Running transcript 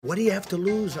What do you have to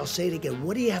lose? I'll say it again.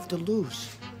 What do you have to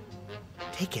lose?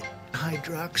 Take it.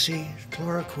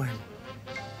 Hydroxychloroquine.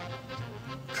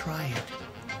 Try it,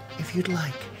 if you'd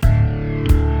like.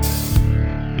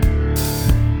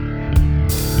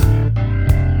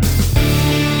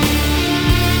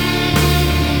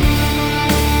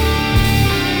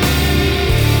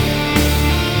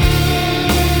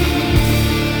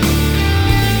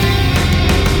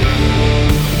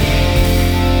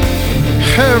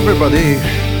 Hey everybody,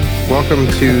 welcome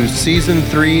to Season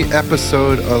 3,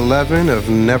 Episode 11 of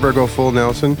Never Go Full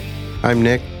Nelson. I'm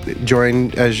Nick,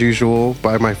 joined as usual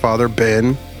by my father,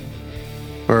 Ben,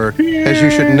 or as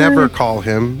you should never call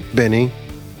him, Benny.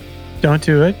 Don't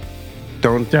do it.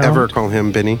 Don't ever call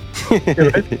him Benny. Do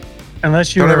it.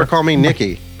 Unless you Don't ever call me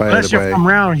Nicky, by the way. Unless you're from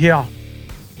around here.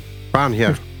 Around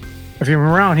here. If you're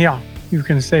from around here, you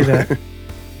can say that.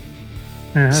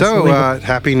 Yeah, So,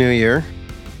 Happy New Year.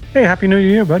 Hey, Happy New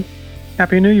Year, bud.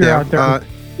 Happy New Year out there,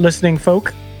 listening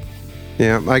folk.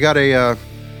 Yeah, I got a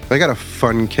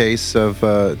fun case of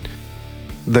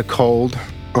the cold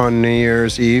on New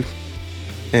Year's Eve.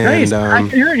 And, Nice. I can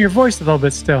hear it in your voice a little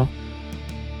bit still.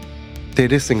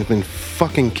 Dude, this thing's been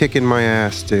fucking kicking my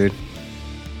ass, dude.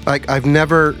 Like, I've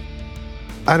never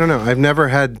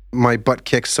had my butt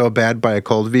kicked so bad by a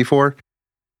cold before.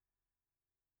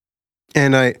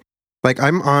 And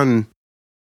I'm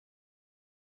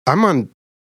on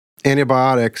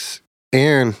antibiotics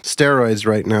and steroids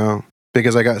right now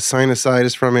because I got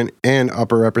sinusitis from it and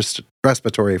upper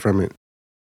respiratory from it.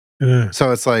 Ugh.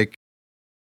 So it's like,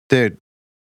 dude.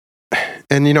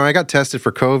 And, I got tested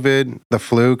for COVID, the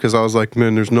flu, because I was like,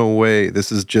 man, there's no way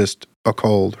this is just a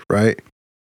cold, right?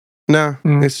 No,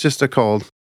 It's just a cold.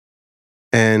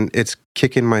 And it's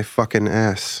kicking my fucking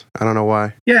ass. I don't know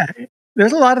why. Yeah,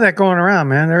 there's a lot of that going around,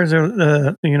 man. There's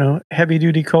a heavy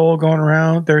duty cold going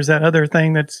around. There's that other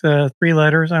thing that's 3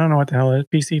 letters. I don't know what the hell it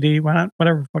is. PCD,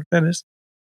 whatever the fuck that is.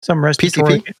 Some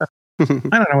respiratory. PCP?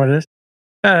 I don't know what it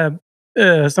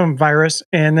is. Some virus,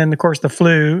 and then of course the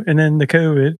flu, and then the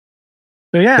COVID.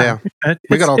 So yeah.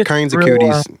 We got all kinds of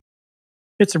cuties.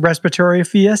 It's a respiratory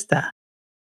fiesta.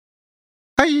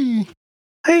 Hey.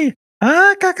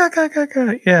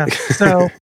 Yeah. So,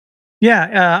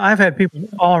 yeah, I've had people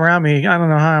all around me. I don't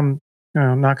know how I'm,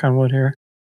 knock on wood here.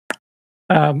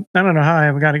 I don't know how I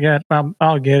haven't got to get.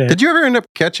 I'll get it. Did you ever end up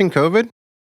catching COVID?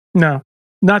 No,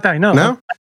 not that I know. No?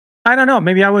 I don't know.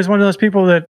 Maybe I was one of those people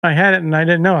that I had it and I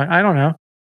didn't know it. I don't know.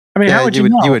 I mean, how would you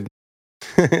know? You would.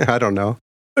 I don't know.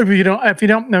 If you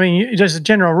don't, I mean, just a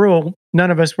general rule,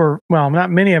 none of us were, not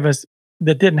many of us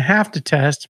that didn't have to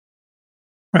test,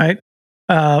 right?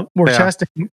 Were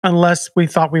testing unless we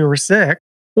thought we were sick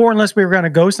or unless we were going to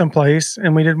go someplace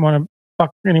and we didn't want to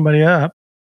fuck anybody up.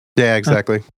 Yeah,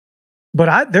 exactly.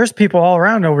 But there's people all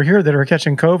around over here that are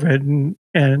catching COVID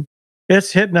and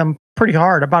it's hitting them pretty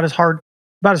hard, about as hard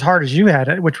as you had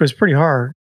it, which was pretty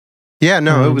hard. Yeah,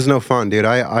 no, it was no fun, dude.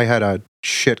 I had a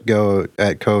shit go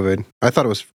at COVID.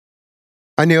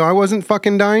 I knew I wasn't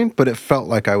fucking dying, but it felt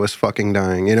like I was fucking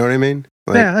dying. You know what I mean?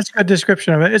 Yeah, that's a good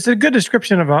description of it. It's a good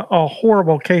description of a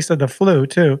horrible case of the flu,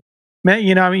 too. Man,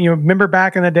 you remember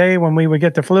back in the day when we would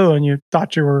get the flu and you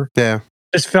thought you were,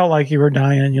 just felt like you were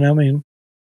dying, you know what I mean?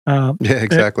 Yeah,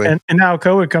 exactly. And now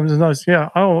COVID comes and goes,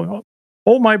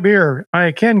 hold my beer.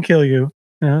 I can kill you.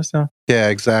 So. Yeah,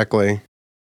 exactly.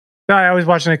 I was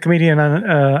watching a comedian on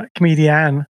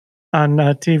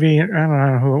TV. I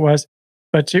don't know who it was,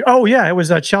 but it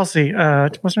was Chelsea.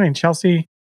 What's her name? Chelsea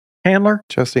Handler.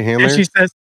 Chelsea Handler. And she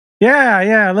says,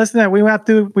 "Yeah. Listen, to that we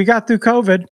got through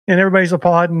COVID, and everybody's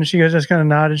applauding." And she goes, just kind of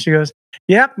nod, and she goes,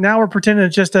 "Yep. Now we're pretending it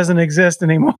just doesn't exist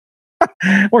anymore.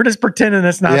 We're just pretending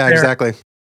it's not there." Yeah, exactly.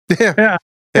 Yeah.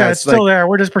 It's still there.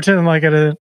 We're just pretending like it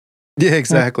is. Yeah,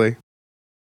 exactly.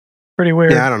 Pretty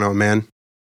weird. Yeah, I don't know, man.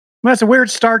 Well, it's a weird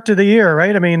start to the year,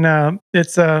 right? I mean,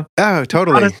 it's totally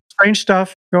a lot of strange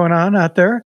stuff going on out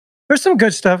there. There's some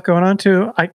good stuff going on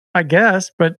too, I guess.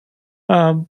 But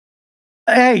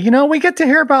hey, we get to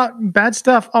hear about bad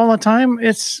stuff all the time.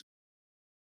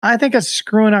 I think it's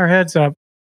screwing our heads up,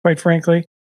 quite frankly.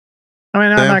 I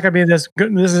mean, I'm not going to be this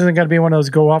good. This isn't going to be one of those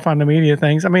go off on the media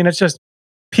things. I mean, it's just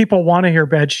people want to hear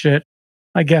bad shit,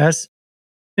 I guess,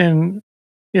 and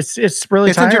it's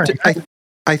really tiring.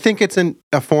 I think it's a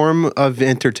form of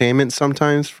entertainment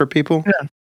sometimes for people. Yeah.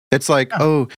 It's like,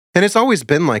 and it's always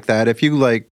been like that. If you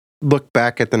look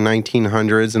back at the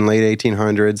 1900s and late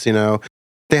 1800s,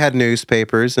 they had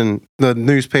newspapers, and the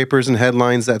newspapers and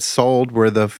headlines that sold were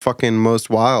the fucking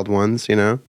most wild ones,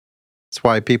 That's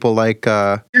why people like,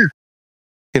 the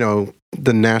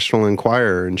National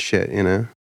Enquirer and shit,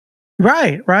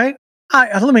 Right.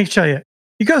 Let me tell you,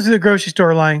 you go through the grocery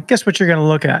store line. Guess what you're going to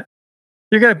look at?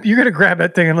 You're gonna grab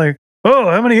that thing and like, oh,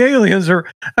 how many aliens are?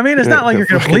 I mean, it's not like you're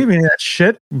going to believe any of that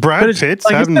shit. Brad Pitt's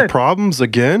like having problems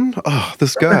again. Oh,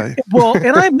 this guy. Well,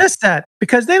 and I miss that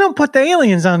because they don't put the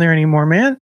aliens on there anymore,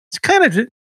 man. It's kind of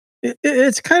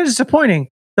disappointing.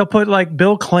 They'll put like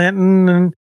Bill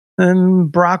Clinton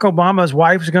and Barack Obama's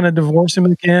wife's going to divorce him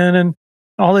again and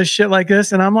all this shit like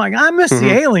this. And I'm like, I miss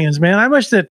the aliens, man. I wish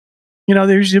that,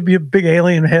 there used to be a big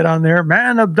alien head on there,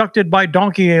 man abducted by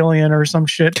donkey alien or some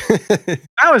shit.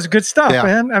 That was good stuff,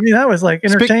 man. I mean, that was like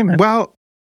entertainment. Well,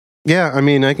 yeah. I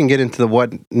mean, I can get into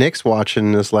what Nick's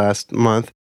watching this last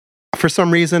month. For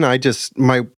some reason,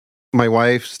 my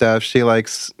wife, Steph, she's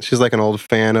like an old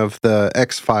fan of the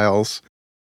X-Files.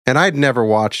 And I'd never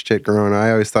watched it growing up.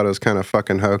 I always thought it was kind of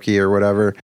fucking hokey or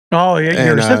whatever. Oh, yeah.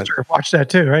 Your sister watched that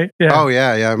too, right? Yeah. Oh,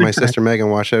 yeah. My sister Megan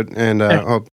watched it. And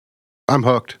I'm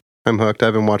hooked. I've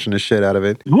been watching the shit out of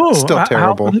it. Ooh, still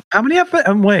terrible. How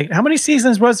many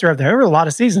seasons was there of that? There were a lot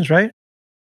of seasons, right?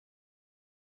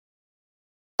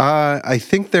 I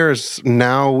think there's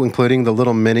now, including the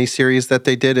little mini series that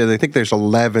they did, I think there's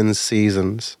 11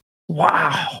 seasons.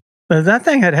 Wow. That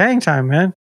thing had hang time,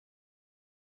 man.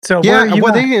 So where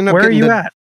are you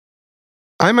at?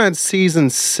 I'm at season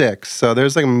 6. So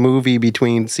there's like a movie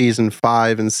between season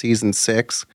 5 and season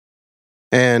 6.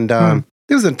 And it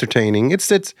was entertaining.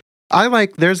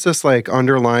 There's this like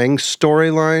underlying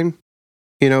storyline,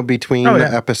 between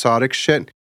the episodic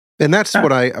shit. And that's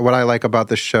what I like about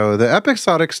the show. The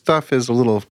episodic stuff is a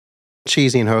little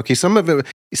cheesy and hokey. Some of it,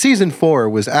 season 4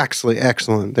 was actually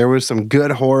excellent. There was some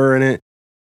good horror in it.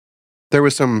 There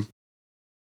was some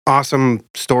awesome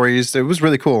stories. It was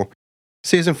really cool.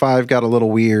 Season 5 got a little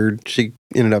weird. She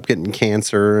ended up getting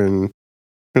cancer, and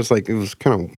it was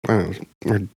kind of, I don't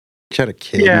know, she had a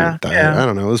kid. Yeah, I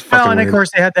don't know. It was fucking and weird. Of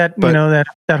course they had that,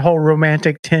 that whole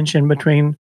romantic tension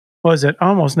between, what was it? I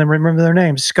almost never remember their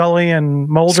names. Scully and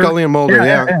Mulder.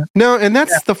 Yeah. No, and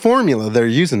that's the formula they're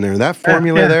using there. That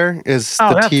formula there is the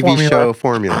TV show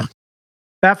formula.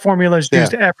 That formula is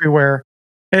used everywhere.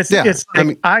 It's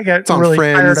like, I get really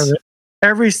tired of it.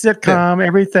 Every sitcom,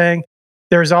 everything,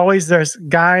 there's always this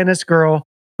guy and this girl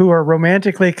who are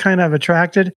romantically kind of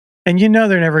attracted, and they're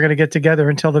never going to get together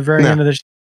until the very end of the show.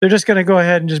 They're just going to go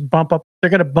ahead and just bump up.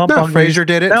 They're going to bump up. Frasier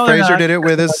did it. No, Frasier did it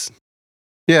with his.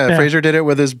 Frasier did it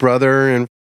with his brother and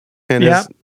his.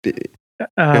 It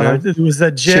was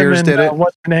the Jim Cheers and did it.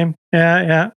 What's her name?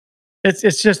 Yeah.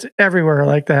 It's just everywhere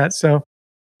like that. So,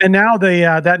 and now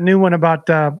that new one about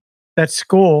that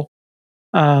school.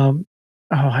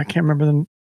 I can't remember them.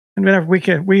 And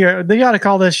whenever they ought to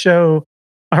call this show.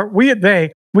 We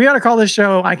ought to call this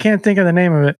show. I can't think of the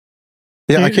name of it.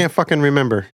 Yeah, I can't fucking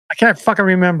remember.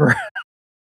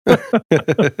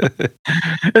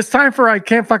 It's time for I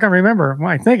can't fucking remember. Well,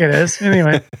 I think it is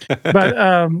anyway.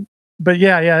 But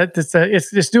yeah,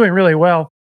 it's doing really well.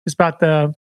 It's about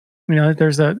the,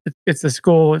 it's a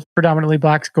school, it's predominantly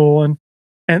black school,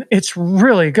 and it's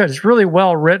really good. It's really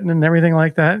well written and everything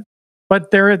like that.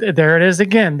 But there it is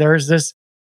again. There's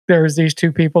these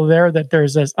two people there that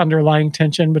there's this underlying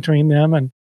tension between them,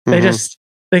 and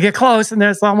they get close, and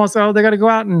it's almost they got to go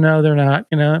out, and no, they're not.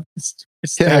 It's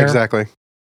there. Exactly.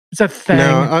 It's a thing.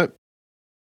 No,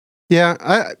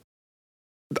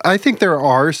 I think there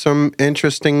are some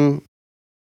interesting.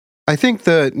 I think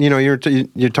that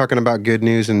you're talking about good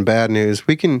news and bad news.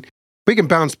 We can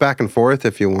bounce back and forth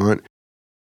if you want.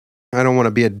 I don't want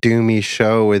to be a doomy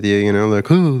show with you.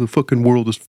 Like, oh, the fucking world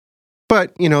is.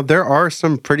 But there are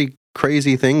some pretty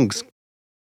crazy things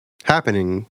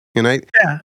happening, and I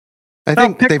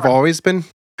think they've always been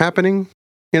happening.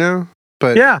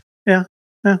 But yeah,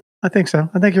 I think so.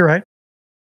 I think you're right.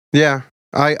 Yeah,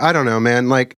 I don't know, man.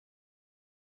 Like,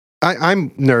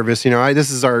 I'm nervous.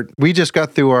 We just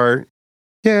got through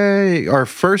our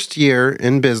first year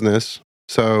in business,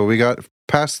 so we got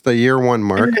past the year 1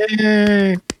 mark.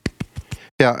 Yay.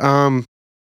 Yeah,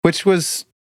 which was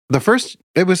the first.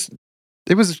 It was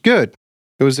good.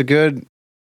 It was a good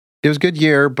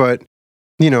year, but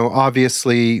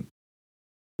obviously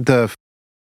the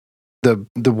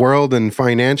world and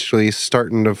financially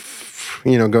starting to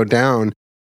go down,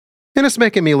 and it's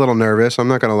making me a little nervous. I'm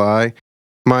not gonna lie.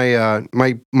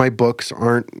 My books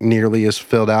aren't nearly as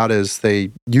filled out as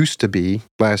they used to be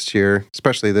last year,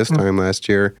 especially this time last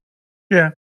year. Yeah.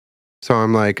 So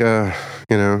I'm like,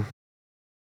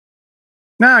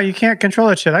 No, you can't control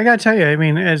that shit. I gotta tell you, I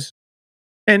mean, and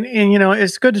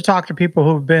it's good to talk to people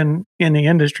who've been in the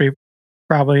industry,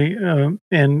 probably,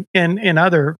 and in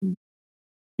other,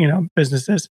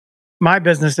 businesses. My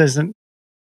business isn't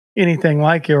anything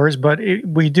like yours, but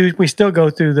we still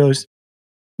go through those,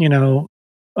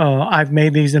 I've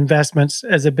made these investments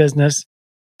as a business.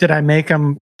 Did I make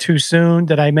them too soon?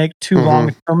 Did I make too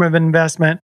long term of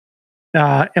investment?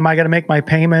 Am I going to make my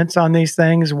payments on these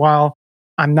things while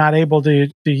I'm not able to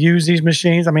use these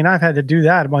machines? I mean, I've had to do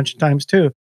that a bunch of times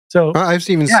too. So I've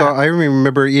even saw. I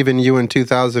remember even you in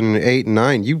 2008 and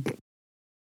 9. You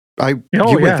went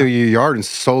through your yard and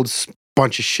sold a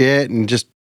bunch of shit and just,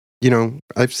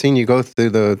 I've seen you go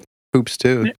through the hoops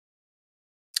too.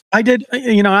 I did.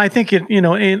 I think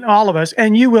in all of us,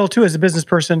 and you will too, as a business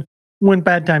person, when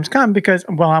bad times come, because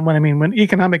when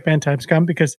economic bad times come,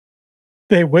 because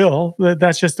they will.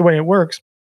 That's just the way it works.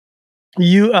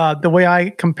 The way I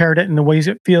compared it and the ways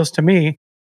it feels to me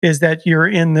is that you're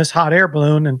in this hot air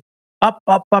balloon and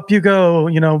up you go,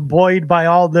 buoyed by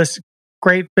all this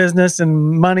great business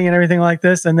and money and everything like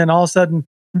this. And then all of a sudden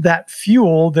that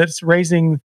fuel that's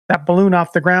raising that balloon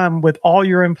off the ground with all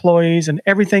your employees and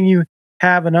everything you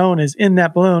have and own is in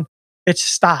that balloon, it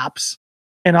stops.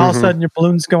 And all of a sudden your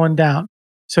balloon's going down.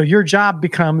 So your job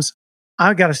becomes,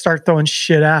 I've got to start throwing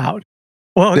shit out.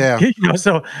 Well,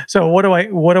 so what do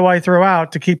I throw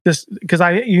out to keep this? Because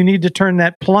you need to turn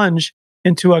that plunge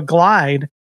into a glide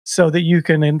so that you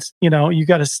can, you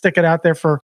got to stick it out there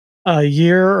for a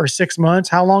year or 6 months.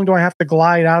 How long do I have to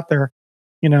glide out there?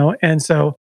 And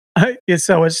so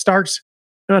it starts.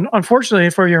 Unfortunately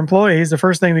for your employees, the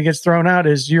first thing that gets thrown out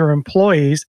is your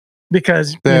employees,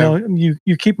 because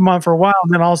you keep them on for a while,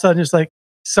 and then all of a sudden it's like,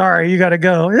 sorry, you got to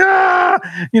go. Yeah,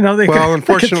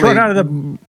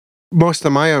 unfortunately, most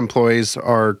of my employees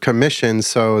are commissioned,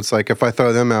 so it's like if I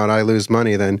throw them out, I lose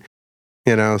money. Then,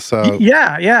 so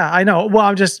yeah, I know.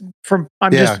 Well, for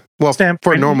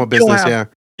normal business,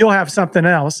 you'll have something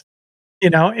else,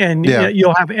 and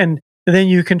you'll have, and then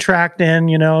you contract in,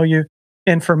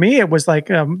 and for me, it was like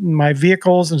my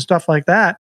vehicles and stuff like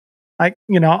that. I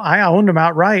owned them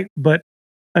outright, but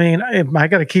I mean, if I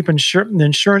got to keep the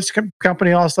insurance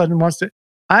company all of a sudden wants to.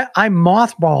 I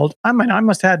mothballed. I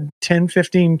must have had 10,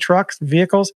 15 trucks,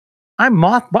 vehicles. I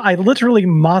literally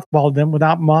mothballed them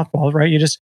without mothballs, right? You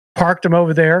just parked them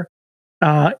over there.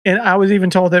 And I was even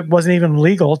told that it wasn't even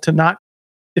legal to not,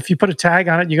 if you put a tag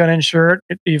on it, you got to insure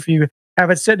it. If you have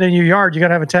it sitting in your yard, you got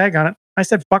to have a tag on it. I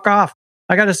said, fuck off.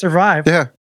 I got to survive. Yeah.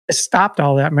 It stopped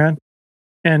all that, man.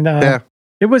 And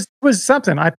it was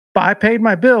something. I paid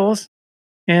my bills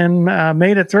and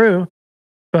made it through.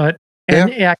 But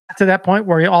I got to that point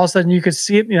where all of a sudden you could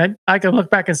see it. I can look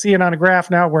back and see it on a graph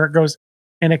now where it goes,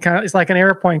 and it's like an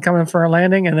airplane coming for a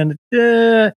landing, and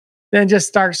then just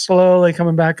starts slowly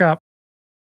coming back up.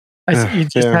 You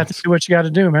just have to do what you got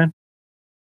to do, man.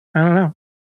 I don't know.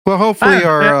 Well, hopefully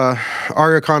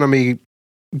our economy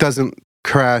doesn't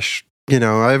crash.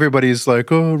 Everybody's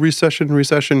like, oh,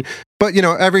 recession. But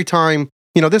every time,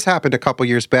 this happened a couple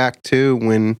years back too,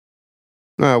 when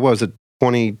what was it,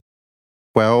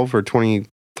 2012 or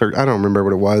 2013? I don't remember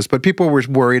what it was, but people were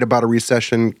worried about a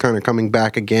recession kind of coming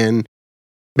back again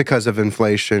because of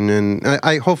inflation. And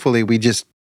I hopefully we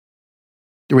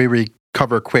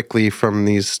recover quickly from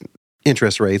these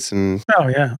interest rates and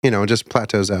just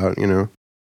plateaus out. Oh,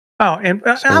 and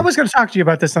I was going to talk to you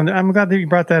about this. I'm glad that you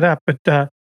brought that up, but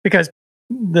because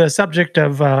the subject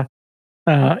of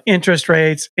interest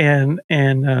rates and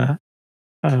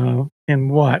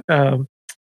what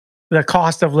the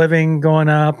cost of living going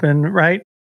up and right,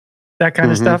 that kind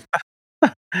of stuff,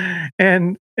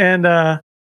 and I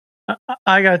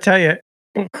got to tell you,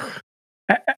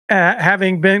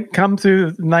 having come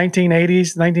through the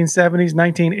 1980s, 1970s,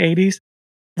 1980s,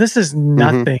 this is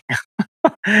nothing.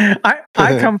 I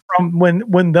come from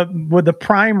when the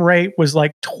prime rate was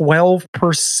like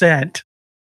 12%,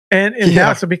 and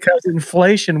that's because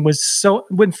inflation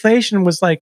was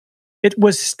like, it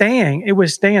was staying.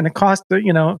 The cost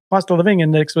of living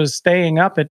index was staying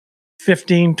up at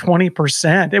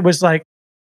 15-20%. It was like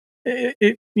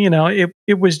it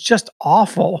was just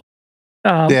awful.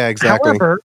 Exactly.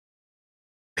 However,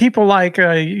 people like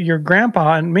your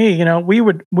grandpa and me, we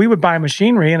would buy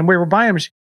machinery, and we were buying.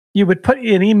 You would put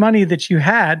any money that you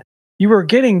had, you were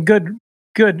getting good.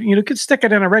 You could stick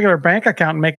it in a regular bank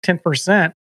account and make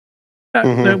 10%.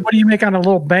 What do you make on a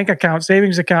little bank account,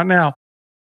 savings account now?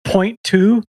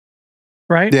 0.2,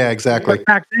 right? Yeah, exactly. But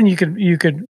back then, you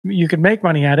could make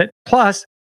money at it. Plus,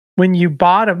 when you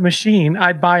bought a machine,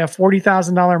 I'd buy a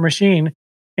 $40,000 machine,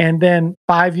 and then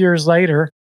 5 years later,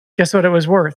 guess what it was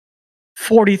worth?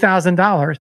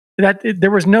 $40,000.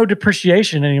 There was no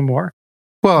depreciation anymore.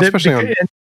 Well, especially on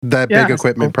that big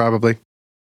equipment, probably.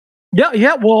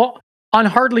 Yeah. Well, on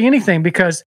hardly anything,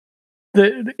 because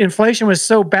the inflation was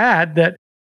so bad that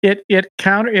it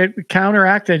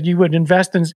counteracted. You could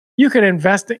invest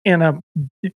in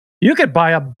You could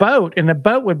buy a boat, and the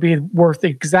boat would be worth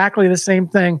exactly the same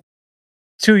thing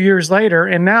 2 years later.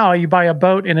 And now you buy a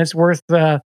boat, and it's worth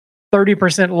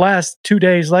 30% less 2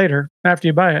 days later after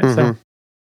you buy it. Mm-hmm.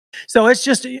 So it's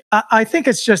just, I think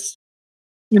it's just,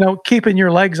 keeping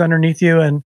your legs underneath you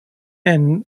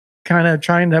and kind of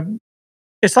trying to.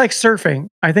 It's like surfing.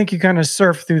 I think you kind of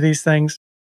surf through these things,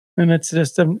 and it's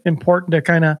just important to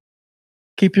kind of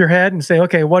keep your head and say,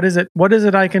 okay, what is it? What is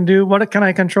it I can do? What can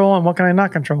I control, and what can I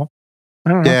not control?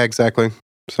 I don't know. Yeah, exactly.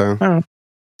 So I don't know.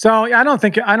 So I don't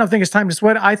think it's time to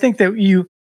sweat. I think that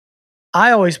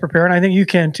I always prepare, and I think you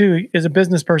can too. As a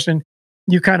business person,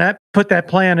 you kind of put that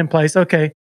plan in place.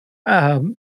 Okay,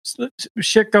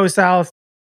 shit goes south.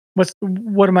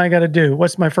 What am I going to do?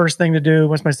 What's my first thing to do?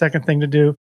 What's my second thing to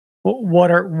do? What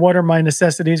are my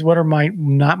necessities? What are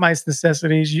not my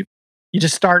necessities? You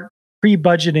just start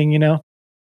pre-budgeting,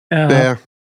 yeah.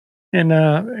 and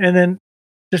then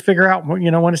just figure out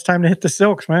when it's time to hit the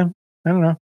silks, man. I don't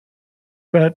know,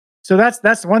 but so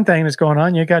that's one thing that's going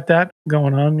on. You got that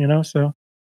going on, so,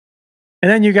 and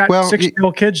then you got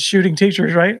 6-year-old kids shooting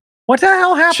teachers, right? What the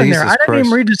hell happened Jesus there? I didn't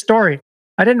even read the story.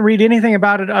 I didn't read anything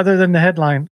about it other than the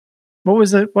headline. What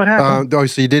was it? What happened?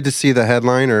 So you did to see the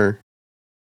headline, or?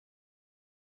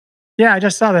 Yeah, I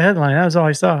just saw the headline. That was all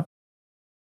I saw.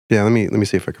 Yeah, let me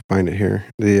see if I can find it here.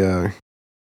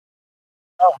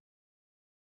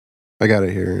 I got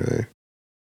it here.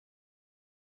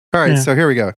 All right, so here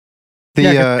we go.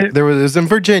 There was in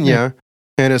Virginia,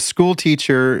 and a school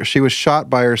teacher, she was shot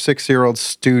by her 6-year-old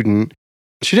student.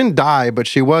 She didn't die, but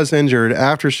she was injured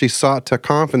after she sought to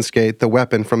confiscate the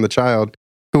weapon from the child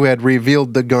who had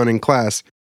revealed the gun in class.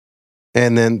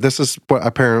 And then this is what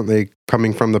apparently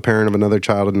coming from the parent of another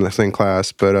child in the same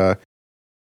class. But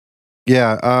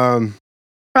yeah.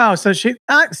 Oh, so she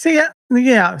see.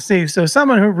 So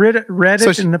someone who read it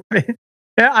in the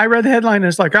I read the headline and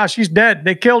it's like, oh, she's dead.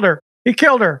 They killed her. He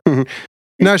killed her.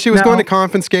 No, she was going to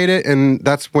confiscate it, and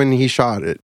that's when he shot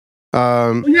it.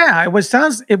 Yeah, it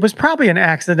was probably an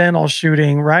accidental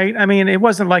shooting, right? I mean, it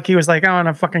wasn't like he was like, I want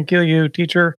to fucking kill you,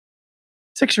 teacher.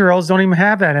 6-year-olds don't even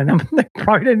have that in them. They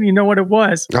probably didn't even know what it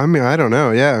was. I mean, I don't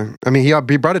know. Yeah. I mean, he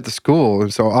brought it to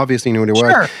school, so obviously he knew what it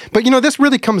was. But, this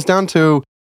really comes down to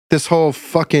this whole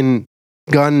fucking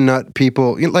gun nut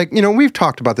people. Like, we've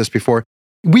talked about this before.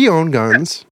 We own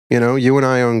guns. You and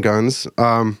I own guns.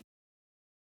 But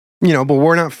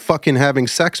we're not fucking having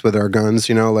sex with our guns,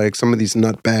 like some of these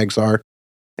nutbags are.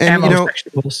 And,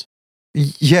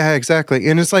 yeah, exactly.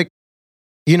 And it's like,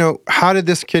 how did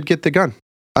this kid get the gun?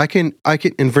 I can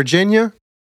in Virginia,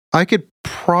 I could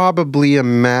probably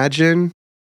imagine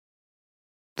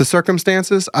the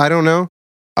circumstances. I don't know.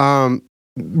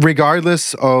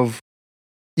 Regardless of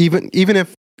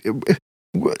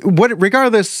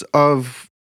regardless of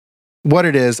what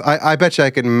it is, I bet you I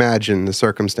can imagine the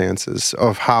circumstances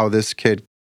of how this kid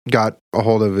got a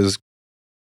hold of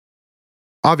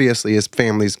obviously his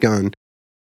family's gun.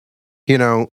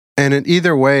 And in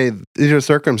either way, either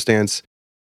circumstance,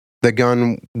 the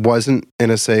gun wasn't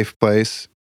in a safe place.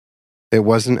 It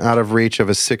wasn't out of reach of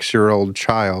a 6-year-old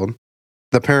child.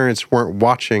 The parents weren't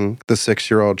watching the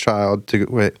 6-year-old child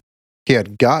he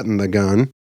had gotten the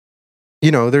gun.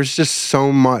 There's just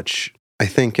so much, I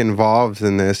think, involved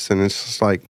in this, and it's just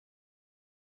like,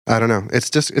 I don't know. It's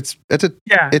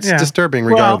disturbing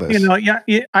regardless. Well,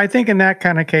 I think in that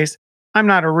kind of case, I'm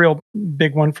not a real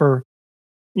big one for,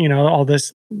 all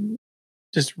this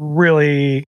just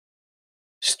really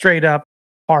straight up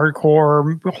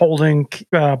hardcore holding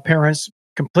parents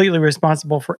completely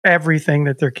responsible for everything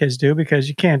that their kids do, because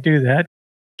you can't do that.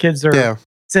 Kids are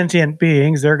sentient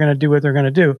beings. They're going to do what they're going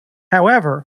to do.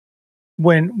 However,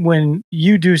 when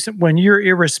you're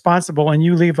irresponsible and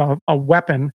you leave a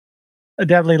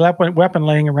deadly weapon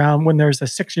laying around when there's a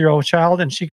 6-year-old child,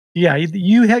 and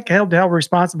you held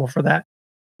responsible for that.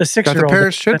 The 6-year-old. The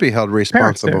parents should be held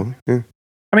responsible. Yeah.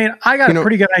 I mean, I got a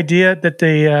pretty good idea that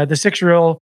the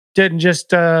 6-year-old didn't just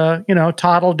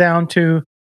toddle down to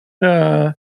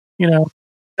down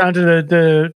to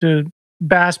the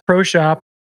Bass Pro Shop.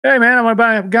 Hey man, I want to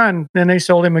buy a gun. Then they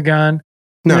sold him a gun.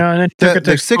 No, and then took it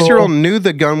to the 6-year-old knew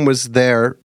the gun was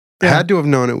there. Had to have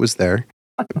known it was there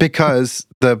because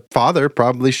the father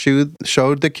probably showed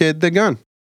the kid the gun.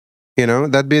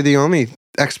 That'd be the only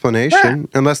explanation,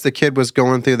 unless the kid was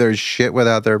going through their shit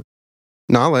without their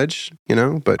knowledge.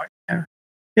 But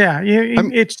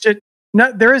it's just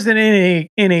there isn't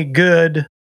any good.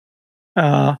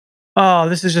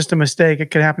 This is just a mistake.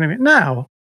 It could happen to me. No,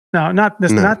 not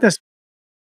this. No.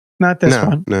 Not this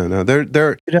one. No.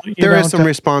 There is some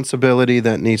responsibility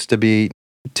that needs to be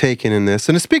taken in this.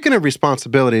 And speaking of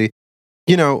responsibility,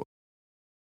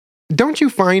 don't you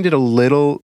find it a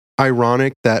little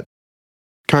ironic that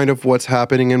kind of what's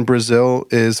happening in Brazil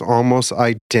is almost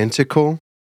identical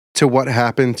to what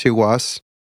happened to us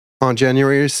on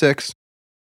January 6th?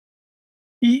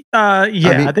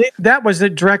 That was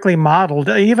directly modeled.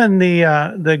 Even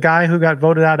the guy who got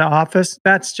voted out of office,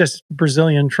 that's just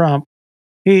Trump.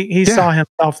 He saw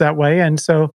himself that way, and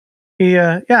so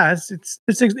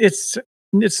it's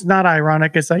not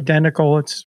ironic. It's identical.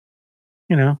 It's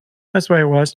that's the way it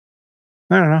was.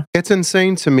 I don't know. It's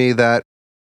insane to me that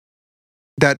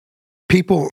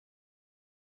people.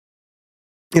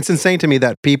 It's insane to me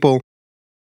that people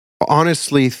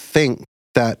honestly think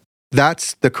that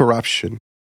that's the corruption.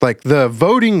 Like the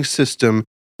voting system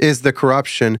is the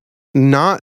corruption,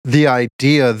 not the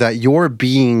idea that you're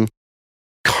being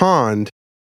conned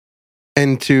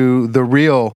into the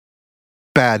real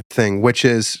bad thing, which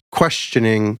is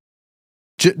questioning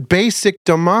basic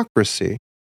democracy,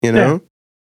 you know? Yeah.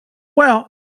 Well,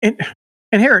 and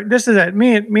here, this is it.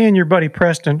 Me and your buddy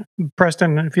Preston,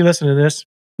 if you listen to this,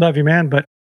 love you, man, but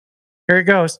here it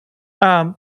goes.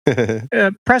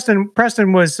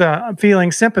 Preston was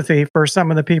feeling sympathy for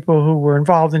some of the people who were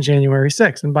involved in January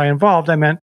 6th. And by involved, I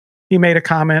meant he made a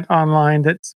comment online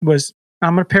that was,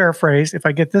 I'm going to paraphrase. If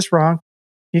I get this wrong,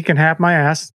 he can have my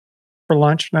ass for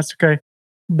lunch. That's okay.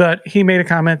 But he made a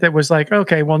comment that was like,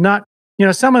 okay, well,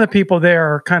 some of the people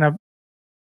there are kind of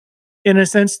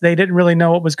innocents. They didn't really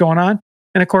know what was going on.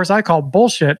 And of course, I called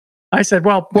bullshit. I said,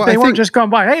 well they weren't just going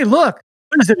by, hey, look,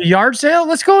 what is it, a yard sale?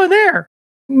 Let's go in there.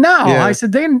 No, yeah. I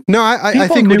said I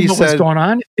think what he said was going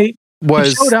on. They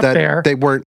showed up that there. They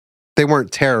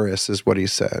weren't terrorists, is what he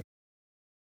said.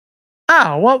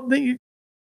 Oh well,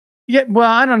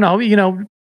 I don't know.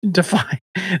 Define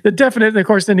the definite. Of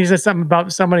course, then he said something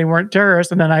about somebody weren't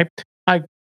terrorists, and then I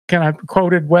kind of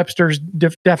quoted Webster's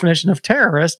definition of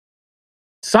terrorist.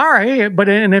 Sorry, but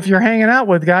if you're hanging out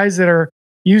with guys that are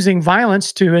using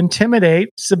violence to intimidate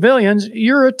civilians,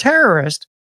 you're a terrorist.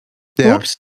 Yeah.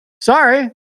 Oops. Sorry.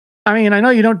 I mean, I know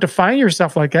you don't define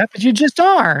yourself like that, but you just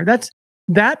are.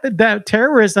 That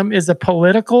terrorism is a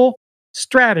political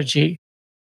strategy.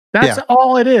 That's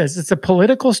all it is. It's a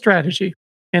political strategy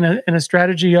and a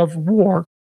strategy of war.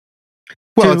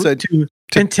 Well, to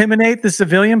intimidate the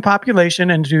civilian population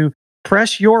and to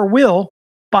press your will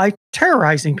by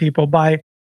terrorizing people, by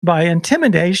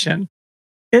intimidation.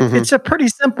 It's a pretty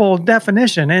simple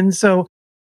definition. And so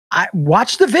I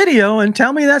watch the video and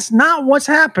tell me that's not what's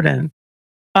happening.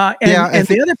 And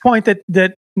the other point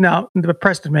that now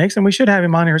Preston makes, and we should have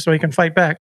him on here so he can fight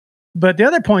back. But the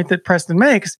other point that Preston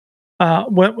makes, a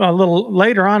little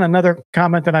later on, another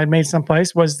comment that I'd made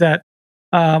someplace was that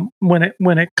when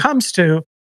it comes to,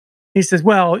 he says,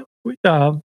 well,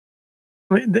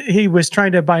 he was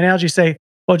trying to, by analogy, say,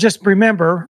 well, just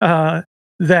remember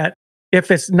that if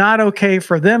it's not okay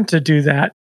for them to do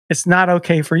that, it's not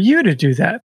okay for you to do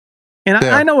that. And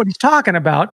I know what he's talking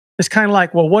about. It's kind of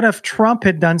like, well, what if Trump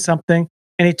had done something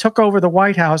and he took over the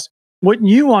White House? Wouldn't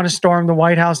you want to storm the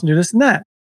White House and do this and that?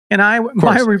 And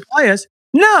my reply is,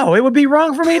 no, it would be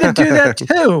wrong for me to do that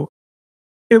too.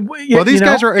 These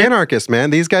guys are anarchists,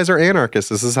 man. These guys are anarchists.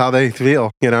 This is how they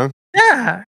feel,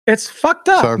 Yeah, it's fucked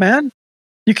up, man.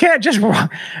 You can't just,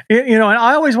 and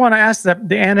I always want to ask the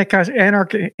Anakins,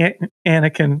 Anakin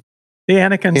and the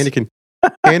Anakin.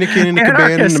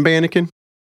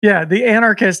 Yeah, the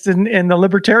anarchists and the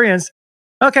libertarians.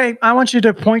 Okay, I want you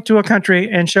to point to a country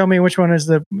and show me which one is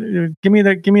give me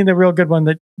the real good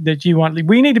one that you want.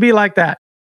 We need to be like that,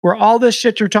 where all this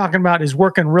shit you're talking about is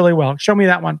working really well. Show me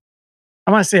that one.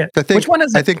 I want to see it. Which one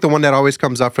is it? I think the one that always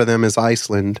comes up for them is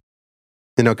Iceland.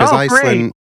 Because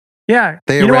Iceland, yeah,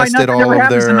 they arrested all of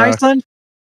their. In Iceland?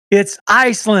 It's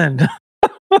Iceland.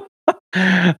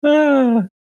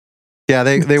 Yeah,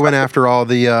 they went after all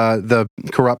the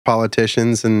corrupt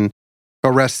politicians and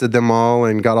arrested them all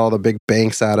and got all the big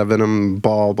banks out of it and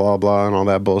blah, blah, blah, and all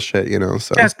that bullshit,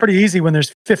 So that's pretty easy when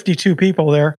there's 52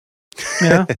 people there.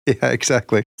 Yeah,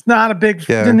 exactly. It's not a big,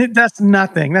 that's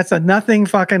nothing. That's a nothing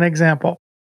fucking example.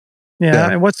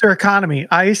 Yeah. And what's their economy?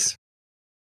 Ice?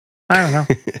 I don't know.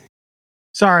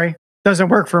 Sorry. Doesn't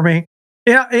work for me.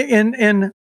 Yeah.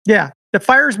 And it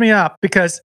fires me up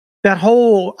because that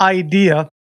whole idea,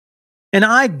 and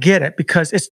I get it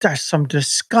because there's some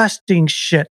disgusting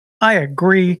shit. I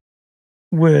agree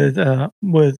with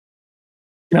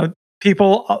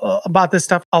people about this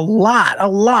stuff a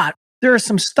lot. There is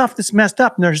some stuff that's messed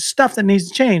up and there's stuff that needs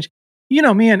to change.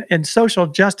 Me and social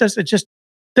justice,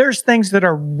 there's things that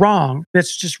are wrong.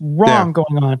 That's just wrong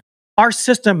going on. Our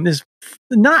system is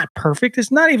not perfect.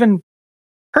 It's not even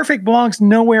perfect, belongs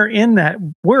nowhere in that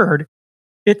word.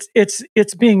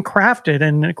 It's being crafted.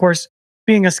 And of course,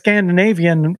 being a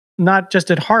Scandinavian, not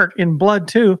just at heart, in blood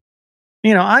too,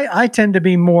 I tend to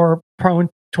be more prone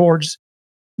towards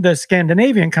the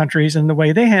Scandinavian countries and the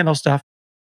way they handle stuff.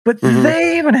 But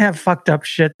they even have fucked up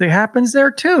shit that happens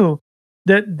there too.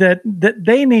 That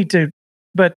they need to,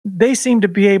 but they seem to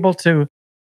be able to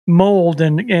mold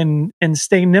and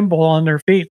stay nimble on their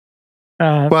feet.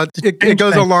 Well, it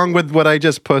goes along with what I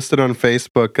just posted on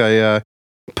Facebook. I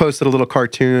posted a little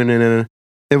cartoon, and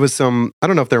it was some, I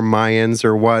don't know if they're Mayans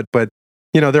or what, but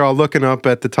they're all looking up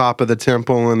at the top of the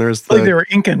temple, and there's they were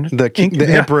Incan, the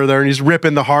emperor there, and he's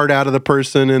ripping the heart out of the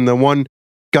person, and the one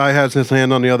guy has his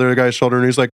hand on the other guy's shoulder, and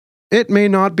he's like, "It may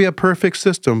not be a perfect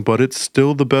system, but it's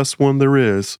still the best one there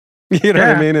is." You know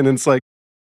what I mean? And it's like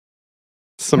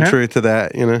some truth to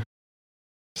that,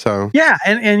 So yeah,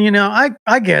 and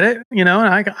I get it, and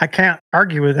I can't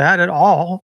argue with that at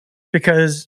all,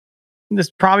 because this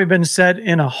probably been said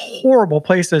in a horrible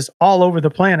places all over the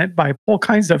planet by all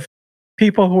kinds of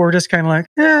people who are just kind of like,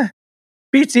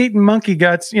 beats eating monkey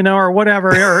guts, or whatever,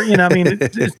 or I mean,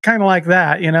 it's kind of like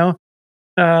that,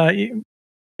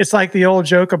 It's like the old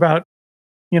joke about,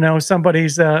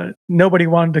 somebody's nobody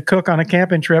wanted to cook on a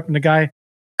camping trip, and the guy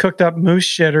cooked up moose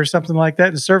shit or something like that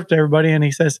and served to everybody, and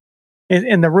he says,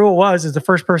 and the rule is the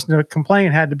first person to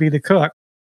complain had to be the cook,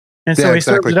 and so he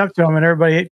served it up to him, and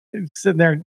everybody sitting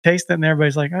there tasting it, and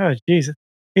everybody's like, "Oh, Jesus."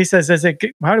 He says,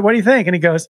 what do you think? And he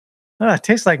goes, "Oh, it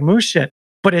tastes like moose shit,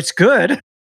 but it's good."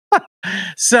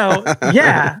 So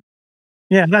yeah,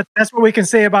 that's what we can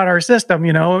say about our system.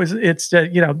 It's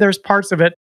there's parts of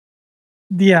it.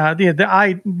 Yeah,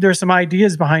 there's some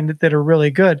ideas behind it that are really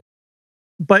good,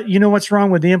 but what's wrong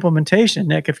with the implementation,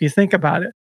 Nick? If you think about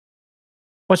it,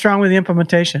 what's wrong with the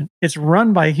implementation? It's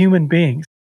run by human beings.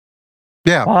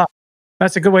 Yeah, wow.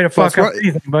 That's a good way to fuck up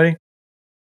anything, buddy.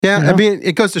 Yeah, I mean,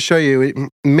 it goes to show you,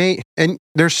 and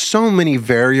there's so many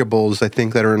variables, I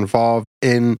think, that are involved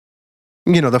in,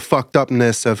 the fucked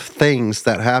upness of things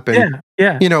that happen.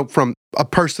 Yeah. From a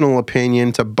personal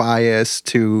opinion to bias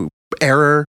to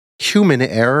error, human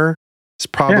error is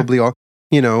probably all,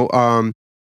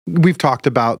 we've talked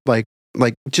about like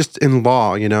just in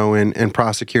law, and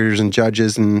prosecutors and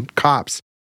judges and cops,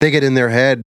 they get in their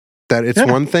head that it's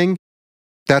one thing.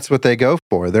 That's what they go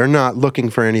for. They're not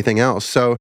looking for anything else.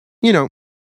 So,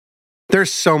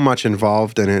 there's so much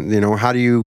involved in it. How do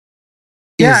you?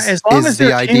 As long as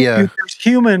the idea there's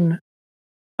human,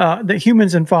 the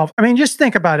humans involved. I mean, just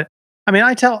think about it. I mean,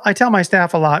 I tell my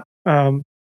staff a lot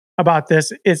about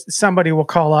this. Is somebody will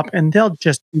call up and they'll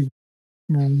just be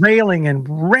railing and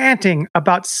ranting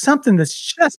about something that's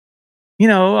just,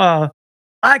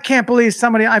 I can't believe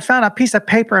I found a piece of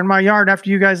paper in my yard after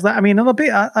you guys left. I mean, it'll be,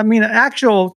 an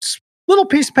actual little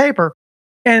piece of paper,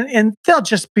 and they'll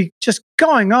just be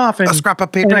going off, and a scrap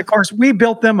of paper. And of course, we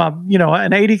built them an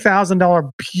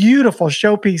 $80,000 beautiful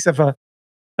showpiece of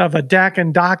a deck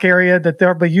and dock area that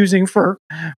they'll be using for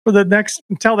the next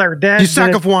until they're dead. You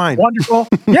sack of wine, wonderful.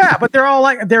 Yeah, but they're all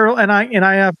like and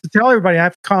I have to tell everybody, I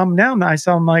have to calm down. I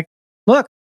tell them, like, look,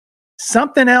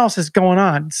 something else is going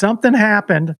on. Something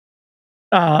happened.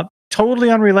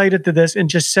 Totally unrelated to this, and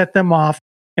just set them off.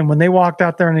 And when they walked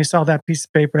out there and they saw that piece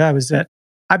of paper, that was it.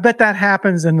 I bet that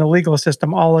happens in the legal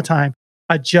system all the time.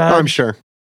 A judge, I'm sure,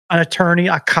 an attorney,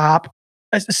 a cop,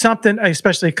 something,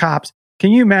 especially cops.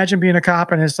 Can you imagine being a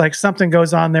cop and it's like something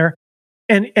goes on there,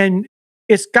 and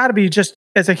it's got to be, just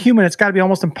as a human, it's got to be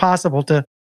almost impossible to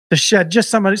shed. Just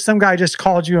some guy just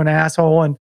called you an asshole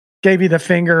and gave you the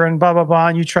finger and blah blah blah,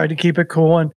 and you tried to keep it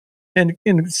cool and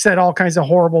said all kinds of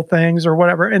horrible things or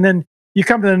whatever. And then you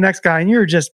come to the next guy and you're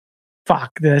just,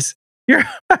 fuck this.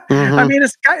 I mean,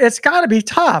 it's got to be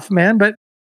tough, man, but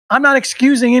I'm not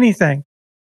excusing anything.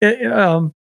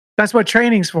 That's what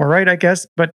training's for, right? I guess,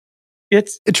 but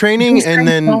it's training, and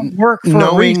then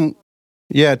knowing,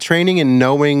 training and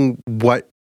knowing what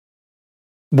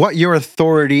your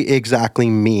authority exactly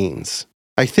means.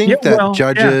 I think that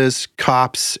judges,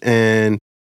 cops, and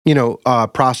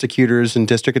prosecutors and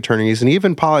district attorneys and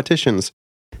even politicians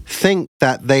think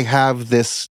that they have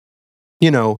this,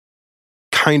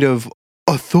 kind of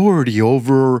authority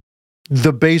over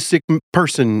the basic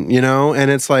person, and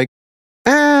it's like,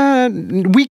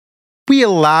 we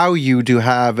allow you to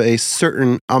have a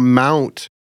certain amount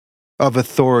of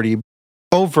authority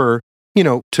over,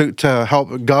 to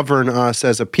help govern us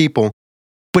as a people,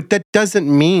 but that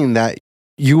doesn't mean that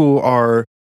you are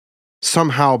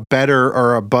somehow better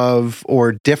or above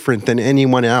or different than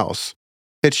anyone else.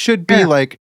 It should be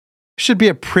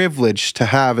a privilege to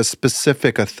have a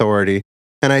specific authority.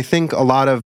 And I think a lot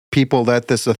of people let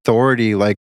this authority,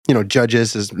 like,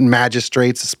 judges, as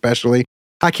magistrates especially,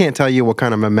 I can't tell you what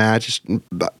kind of a magistrate,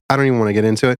 I don't even want to get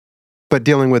into it, but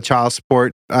dealing with child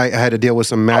support, I had to deal with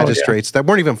some magistrates that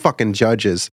weren't even fucking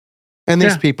judges. And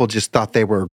these people just thought they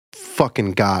were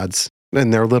fucking gods in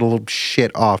their little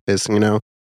shit office, you know?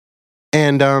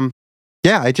 And,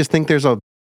 I just think there's a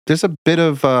bit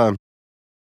of,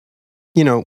 you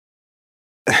know,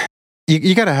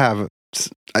 you got to have,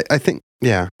 I think,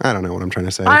 I don't know what I'm trying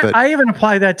to say. But I even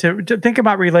apply that to think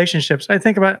about relationships. I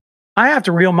have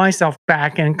to reel myself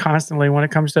back in constantly when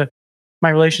it comes to my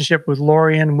relationship with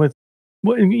Lori and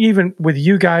even with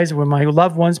you guys, with my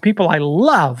loved ones, people I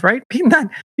love, right?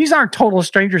 These aren't total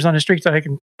strangers on the streets that I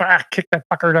can kick that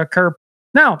fucker to the curb.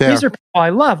 No, these are people I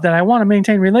love that I want to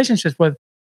maintain relationships with.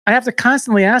 I have to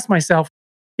constantly ask myself,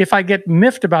 if I get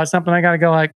miffed about something, I got to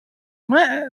go like,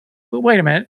 wait a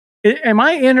minute. Am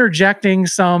I interjecting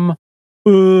some,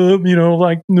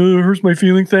 like, no, hurts my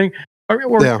feeling thing?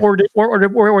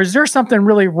 Or is there something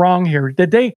really wrong here?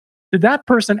 Did that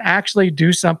person actually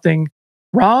do something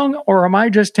wrong, or am I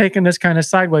just taking this kind of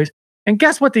sideways? And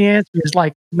guess what the answer is?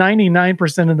 Like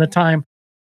 99% of the time,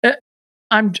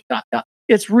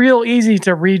 it's real easy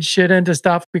to read shit into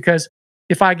stuff, because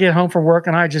if I get home from work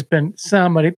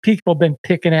and people been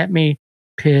picking at me,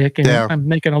 I'm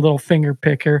making a little finger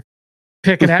pick here,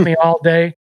 picking at me all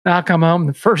day. And I'll come home,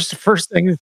 the first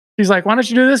thing he's like, why don't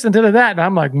you do this instead of that? And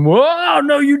I'm like, whoa,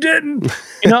 no, you didn't.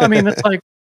 I mean, it's like,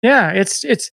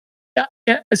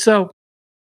 so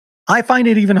I find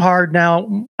it even hard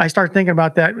now. I start thinking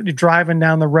about that driving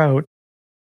down the road.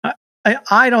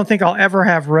 I don't think I'll ever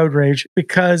have road rage,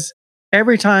 because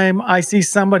every time I see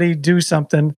somebody do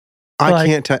something,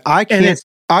 I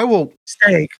will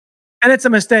mistake, and it's a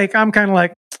mistake, I'm kind of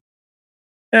like,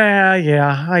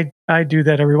 I do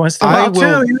that every once in a while too.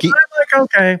 I'm like,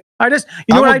 okay, I will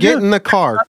get in the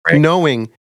car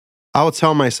knowing, I will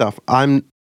tell myself, I'm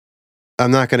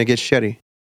not going to get shitty.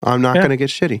 I'm not going to get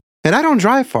shitty. And I don't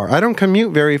drive far. I don't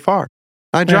commute very far.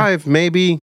 I drive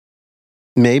maybe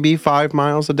 5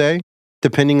 miles a day,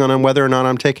 depending on whether or not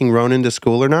I'm taking Ronan to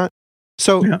school or not.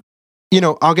 So,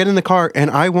 I'll get in the car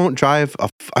and I won't drive.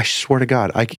 I swear to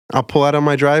God, I'll pull out on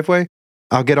my driveway.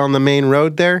 I'll get on the main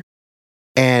road there,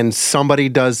 and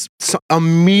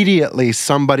immediately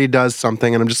somebody does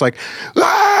something, and I'm just like,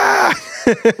 ah!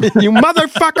 You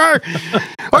motherfucker!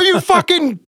 Are you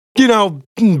fucking,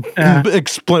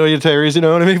 exploitaries? You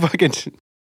know what I mean? Fucking.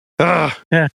 I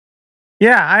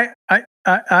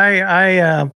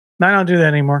don't do that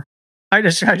anymore. I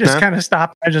just kind of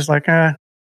stop. I just like, I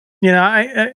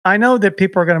know that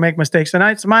people are going to make mistakes, and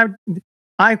I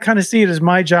kind of see it as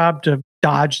my job to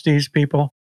dodge these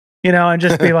people, and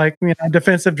just be like,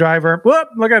 defensive driver. Whoop!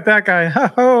 Look at that guy.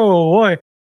 Oh boy.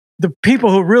 The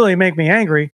people who really make me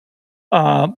angry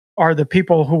are the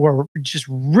people who are just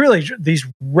really these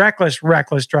reckless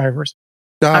drivers.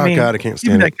 Oh, God, I can't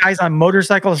stand it. The guys on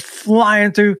motorcycles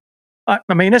flying through.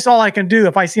 That's all I can do.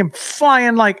 If I see them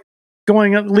flying, like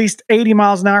going at least 80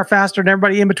 miles an hour faster than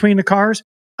everybody in between the cars,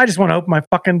 I just want to open my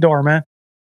fucking door, man.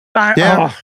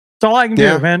 That's all I can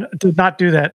do, man, to not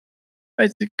do that.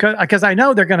 Because I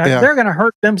know they're gonna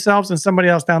hurt themselves and somebody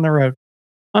else down the road.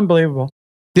 Unbelievable.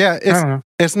 Yeah,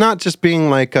 it's not just being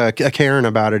like a Karen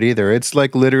about it either. It's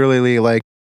like literally like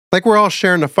we're all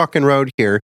sharing the fucking road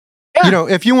here. Yeah.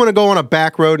 If you want to go on a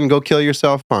back road and go kill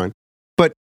yourself, fine.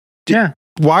 But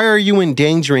why are you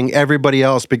endangering everybody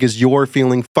else because you're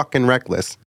feeling fucking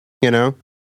reckless? We're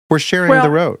sharing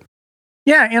the road.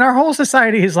 Yeah, and our whole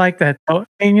society is like that. And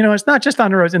it's not just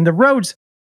on the roads. And the roads,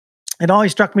 it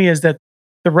always struck me as that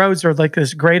the roads are like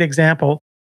this great example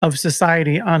of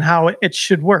society on how it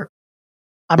should work.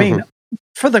 I mean,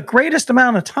 for the greatest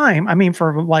amount of time,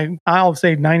 for like, I'll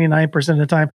say 99% of the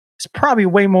time, it's probably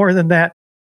way more than that.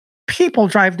 People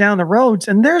drive down the roads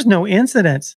and there's no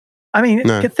incidents.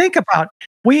 Think about,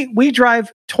 we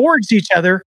drive towards each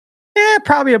other,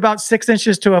 probably about 6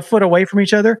 inches to a foot away from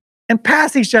each other, and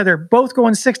pass each other, both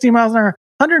going 60 miles an hour,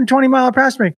 120 mile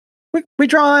pass rate. We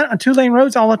drive on 2-lane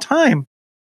roads all the time.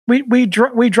 We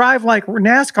drive like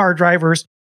NASCAR drivers,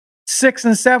 6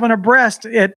 and 7 abreast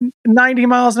at 90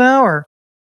 miles an hour.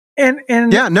 And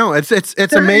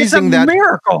it's amazing that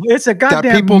miracle. It's a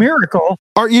goddamn miracle.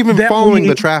 Are even following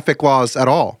the traffic laws at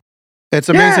all. It's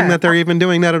amazing that they're even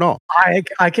doing that at all.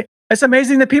 It's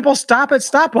amazing that people stop at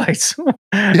stoplights.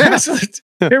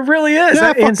 It really is.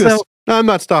 Yeah, fuck this. I'm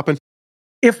not stopping.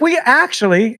 If we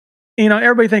actually,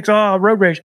 everybody thinks, oh, road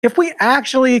rage. If we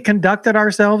actually conducted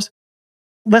ourselves,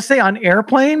 let's say on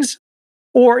airplanes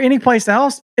or any place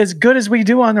else, as good as we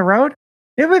do on the road,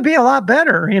 it would be a lot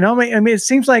better. It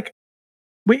seems like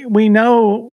we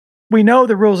know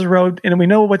the rules of the road, and we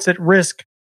know what's at risk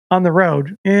on the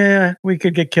road. Yeah, we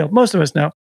could get killed. Most of us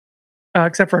know,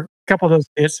 except for a couple of those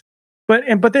kids. But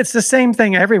it's the same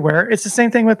thing everywhere. It's the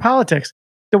same thing with politics.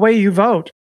 The way you vote.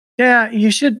 Yeah,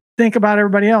 you should think about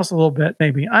everybody else a little bit,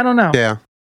 maybe. I don't know. Yeah.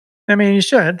 I mean, you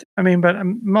should. I mean, but a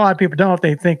lot of people don't.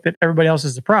 They think that everybody else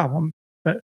is the problem,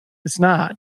 but it's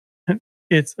not.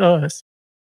 It's us.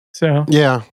 So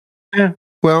Yeah. Yeah.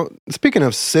 Well, speaking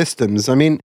of systems, I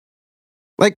mean,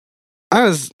 like,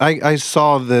 I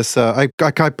saw this. I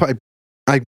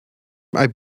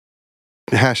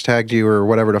hashtagged you or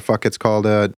whatever the fuck it's called.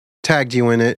 Tagged you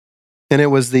in it, and it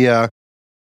was the.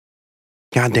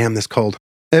 God damn, this cold.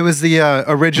 It was the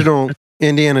original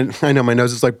Indiana. I know my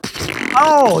nose is like.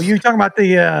 Oh, you're talking about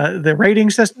the rating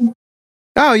system?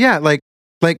 Oh yeah, like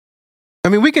I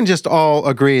mean, we can just all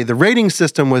agree the rating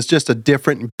system was just a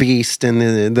different beast in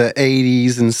the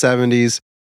 80s and 70s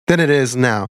than it is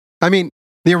now. I mean,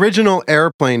 the original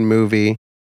Airplane movie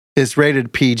is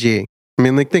rated PG. I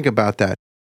mean, like, think about that.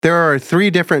 There are 3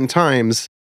 different times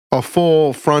a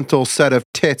full frontal set of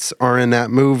tits are in that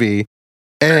movie,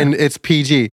 and it's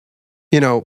PG. You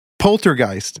know,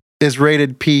 Poltergeist is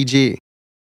rated PG.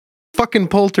 Fucking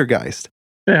Poltergeist.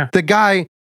 Yeah. The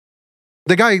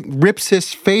guy rips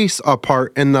his face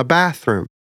apart in the bathroom.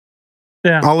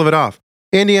 Yeah. All of it off.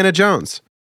 Indiana Jones.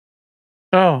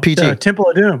 Oh, PG. Temple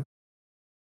of Doom.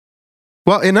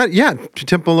 Well,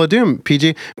 Temple of Doom,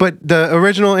 PG. But the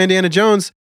original Indiana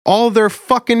Jones, all their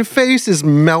fucking faces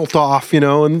melt off, and you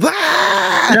know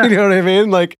what I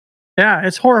mean? Like, yeah,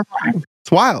 it's horrifying.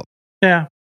 It's wild. Yeah.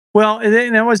 Well,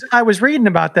 I was reading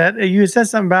about that. You said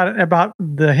something about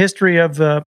the history of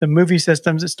the movie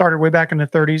systems. It started way back in the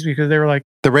 30s because they were like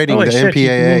the rating, the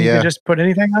MPAA. You can just put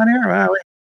anything on here. Well,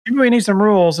 maybe we need some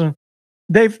rules, and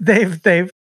they've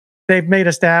made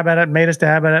a stab at it,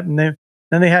 and then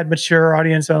they had mature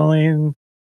audience only,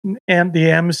 and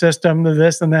the M system, the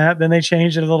this and that. Then they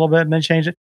changed it a little bit, and then changed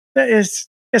it.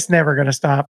 It's never going to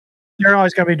stop. They're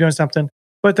always going to be doing something.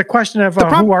 But the question of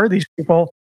who are these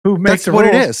people? Who makes the rules?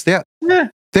 That's what it is. Yeah.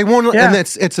 They won't, and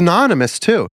it's anonymous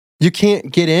too. You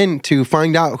can't get in to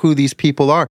find out who these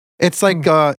people are. It's like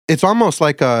it's almost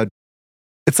like a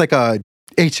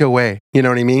HOA. You know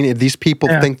what I mean? These people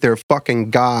think they're fucking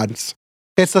gods.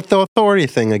 It's the authority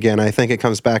thing again. I think it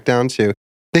comes back down to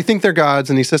they think they're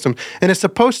gods in these systems, and it's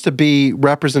supposed to be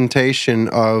representation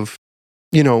of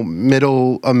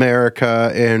middle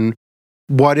America and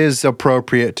what is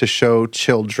appropriate to show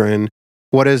children.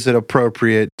 What is it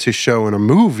appropriate to show in a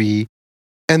movie?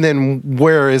 And then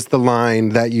where is the line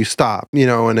that you stop,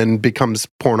 and then becomes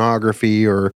pornography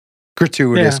or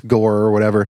gratuitous gore or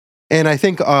whatever. And I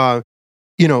think,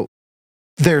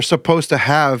 they're supposed to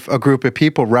have a group of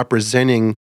people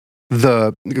representing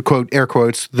the, quote, air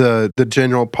quotes, the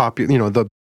general the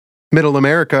middle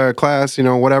America class,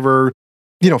 whatever,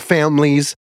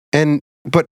 families.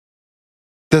 But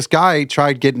this guy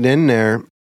tried getting in there.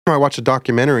 I watched a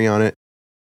documentary on it.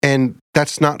 And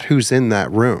that's not who's in that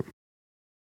room.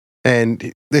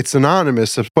 And it's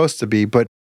anonymous, it's supposed to be, but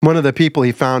one of the people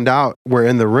he found out were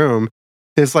in the room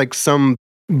is like some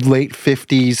late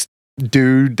 50s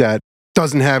dude that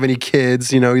doesn't have any kids,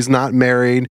 he's not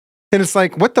married. And it's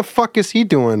like, what the fuck is he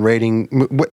doing rating?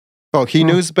 He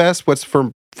knows best what's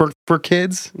for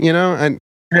kids, And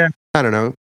I don't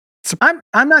know.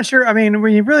 I'm not sure. I mean,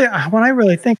 when I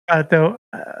really think about it though,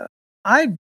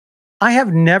 I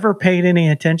have never paid any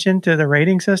attention to the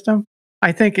rating system.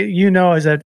 I think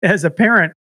as a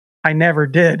parent, I never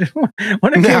did.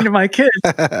 When it came to my kids,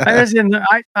 I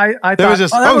thought was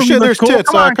just, oh shit, there's cool. Tits.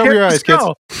 Cover your eyes, kids.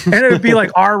 And it would be like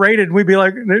R-rated. And we'd be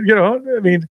like, I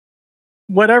mean,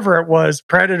 whatever it was,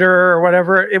 Predator or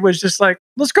whatever. It was just like,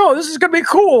 let's go. This is gonna be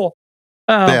cool.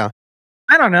 I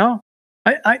don't know.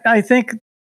 I think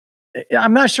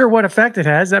I'm not sure what effect it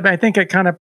has. I think it kind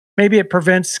of. Maybe it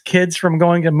prevents kids from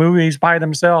going to movies by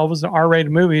themselves,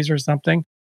 R-rated movies or something.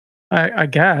 I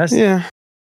guess. Yeah.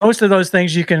 Most of those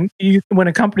things when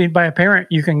accompanied by a parent,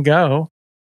 you can go.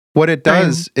 What it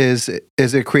does is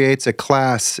it creates a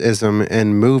classism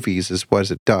in movies, is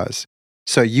what it does.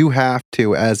 So you have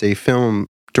to, as a film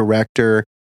director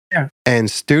and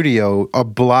studio,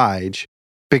 oblige,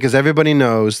 because everybody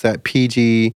knows that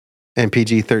PG and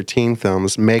PG-13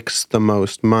 films makes the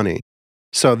most money.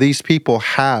 So these people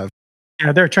have...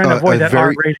 Yeah, they're trying to avoid that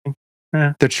R rating.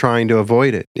 Yeah. They're trying to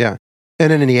avoid it, yeah.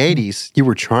 And then in the 80s, you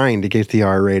were trying to get the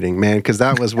R rating, man, because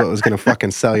that was what was going to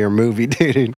fucking sell your movie,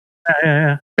 dude.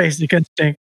 Yeah. Basic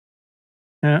Instinct.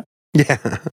 Yeah.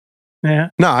 Yeah. Yeah.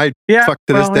 No, fuck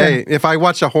to this day. If I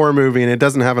watch a horror movie and it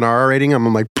doesn't have an R rating,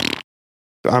 I'm like,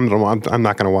 I'm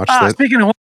not going to watch this. Speaking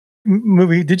of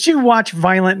movie, did you watch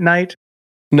Violent Night?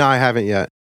 No, I haven't yet.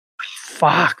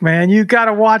 Fuck, man. You got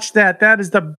to watch that. That is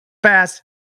the best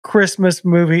Christmas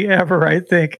movie ever, I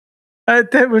think.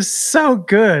 That was so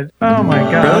good. Oh my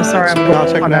god! Really? I'm sorry, I'm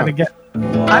I'll check on it that out. again.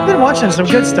 I've been watching some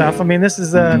good stuff. I mean, this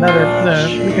is another.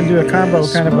 We can do a combo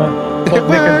kind of a. What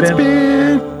Nick and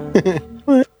Ben.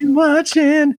 What you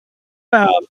watching?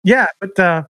 Yeah, but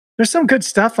there's some good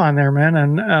stuff on there,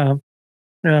 man.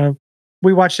 And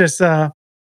we watched this.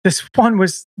 This one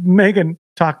was Megan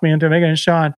talked me into Megan and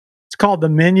Sean. It's called The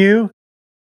Menu.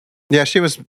 Yeah, she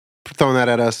was throwing that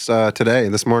at us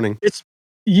this morning.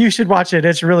 You should watch it.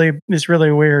 It's really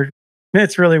weird.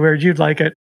 It's really weird. You'd like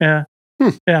it. Yeah.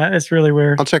 Yeah, it's really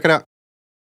weird. I'll check it out.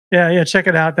 Yeah, check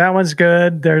it out. That one's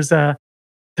good. There's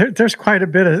quite a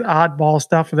bit of oddball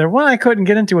stuff there. One I couldn't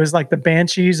get into is like the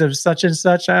Banshees of such and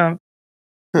such. I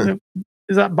don't.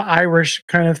 Is that Irish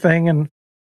kind of thing? And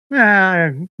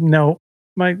no.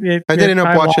 I did end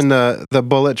up watching the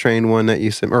Bullet Train one that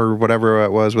you said, or whatever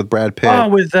it was with Brad Pitt. Oh,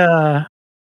 with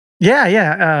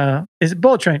yeah. Is it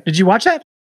Bullet Train? Did you watch that?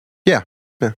 Yeah.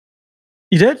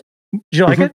 You did? Did you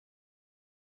like it?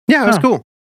 Yeah, it was cool.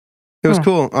 It was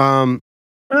cool.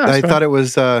 I thought it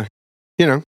was,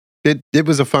 it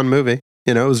was a fun movie.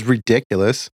 It was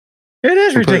ridiculous. It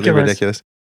is completely ridiculous.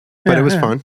 But it was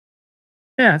fun.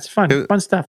 Yeah, it's fun. Fun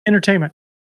stuff. Entertainment.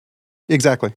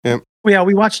 Exactly. Yeah. Yeah,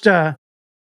 we watched.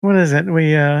 What is it?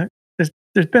 We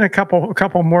there's been a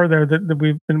couple more there that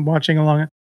we've been watching along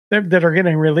that are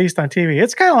getting released on TV.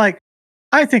 It's kind of like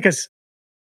I think this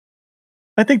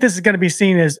is going to be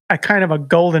seen as a kind of a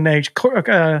golden age.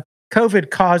 COVID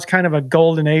caused kind of a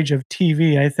golden age of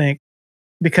TV, I think,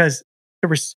 because there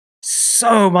was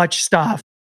so much stuff.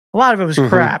 A lot of it was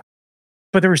crap,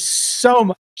 but there was so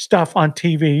much stuff on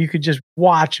TV. You could just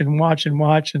watch and watch and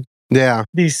watch. And yeah,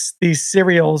 these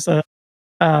serials,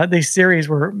 these series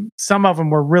were, some of them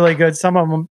were really good. Some of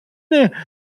them, I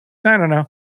don't know.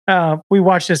 We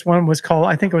watched this one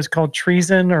I think it was called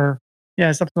Treason or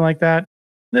something like that.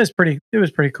 It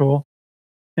was pretty cool.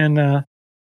 And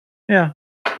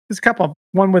there's a couple.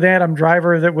 One with Adam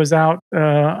Driver that was out.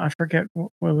 I forget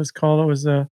what it was called. It was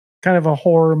a kind of a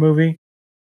horror movie.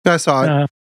 I saw it.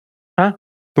 Huh?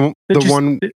 The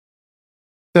one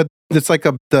that it's like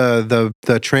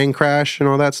the train crash and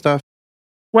all that stuff.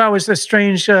 Well, it was a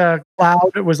strange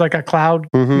cloud. It was like a cloud,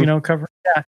 cover.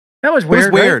 Yeah, that was weird.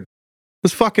 It was weird. Right? It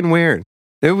was fucking weird.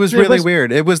 It was really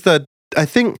weird. It was I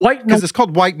think because it's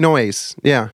called White Noise.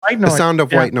 Yeah, White Noise. The Sound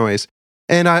of White Noise.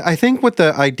 And I think what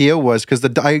the idea was, because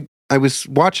I was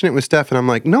watching it with Steph, and I'm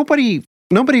like, nobody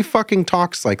fucking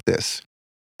talks like this.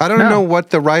 I don't know what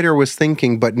the writer was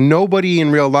thinking, but nobody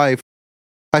in real life.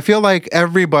 I feel like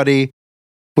everybody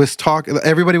was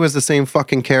the same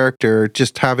fucking character,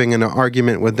 just having an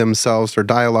argument with themselves or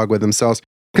dialogue with themselves,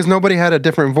 because nobody had a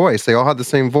different voice. They all had the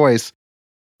same voice.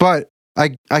 But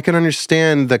I can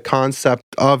understand the concept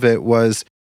of it was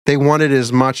they wanted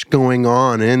as much going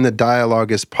on in the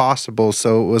dialogue as possible.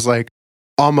 So it was like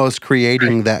almost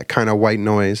creating that kind of white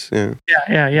noise.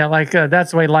 Yeah. Like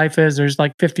that's the way life is. There's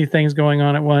like 50 things going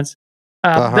on at once.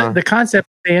 The concept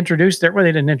they introduced there, well,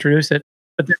 they didn't introduce it,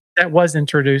 but that was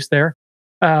introduced there,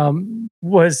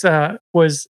 was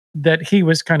that he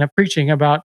was kind of preaching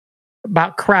about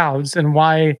crowds and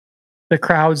why the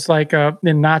crowds like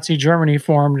in Nazi Germany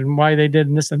formed and why they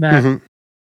did this and that.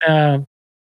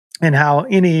 And how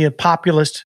any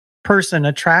populist person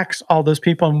attracts all those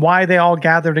people and why they all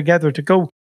gather together to go.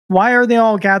 Why are they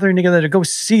all gathering together to go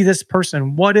see this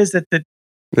person? What is it that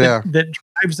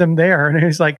drives them there? And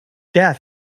he's like, death.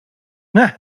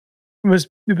 It was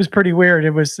pretty weird.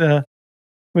 It was a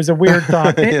weird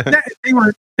thought.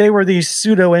 They were these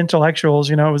pseudo intellectuals.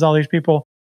 It was all these people,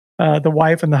 the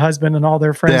wife and the husband and all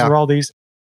their friends were all these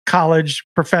college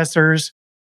professors,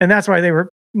 and that's why they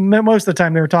were most of the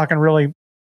time they were talking really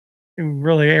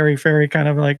airy-fairy, kind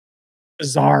of like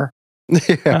bizarre.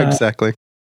 Yeah, exactly.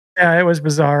 Yeah, it was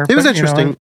bizarre. It was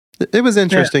interesting. It was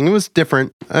interesting. It was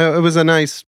different. It was a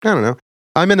nice. I don't know.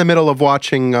 I'm in the middle of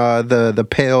watching the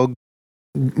Pale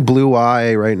Blue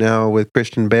Eye right now with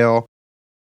Christian Bale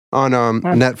on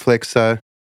Netflix.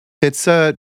 It's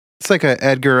like a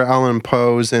Edgar Allan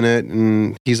Poe's in it,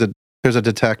 and there's a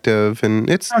detective, and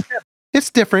it's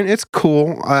different. It's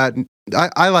cool.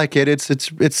 I like it. It's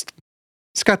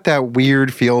got that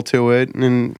weird feel to it,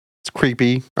 and it's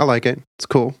creepy. I like it. It's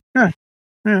cool. Yeah,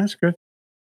 that's good.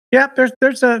 Yeah,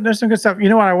 there's some good stuff. You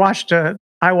know what?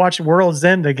 I watched World's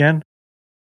End again.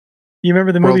 You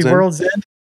remember the movie World's End?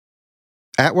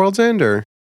 At World's End, or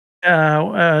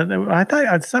I thought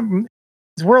it's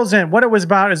World's End. What it was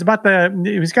about is about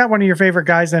it's got one of your favorite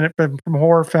guys in it from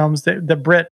horror films, the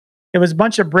Brit. It was a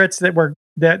bunch of Brits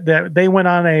that they went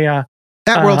on a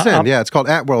At World's End. Yeah, it's called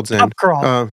At World's End. Pub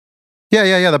crawl.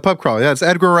 Yeah, the pub crawl. Yeah, it's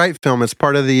Edgar Wright film. It's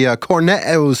part of the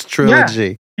Cornetto's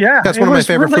trilogy. Yeah, that's one of my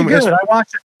favorite really movies. good. I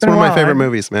watched it. It's one of my favorite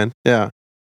movies, man. Yeah.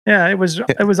 Yeah, it was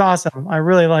awesome. I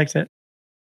really liked it.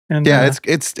 And yeah,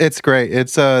 it's great.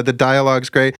 It's the dialogue's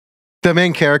great. The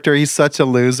main character, he's such a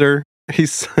loser.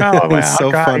 He's so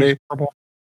funny.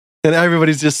 And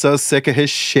everybody's just so sick of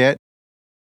his shit.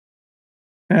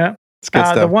 Yeah. It's good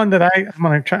stuff. The one that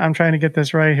I'm trying to get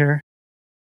this right here.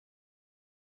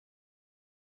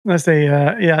 Let's say,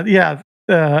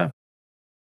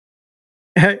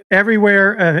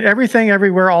 everywhere, everything,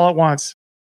 everywhere, all at once.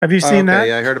 Have you seen that?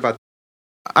 Yeah, I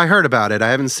heard about it. I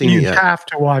haven't seen it yet. You have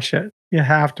to watch it. You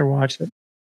have to watch it.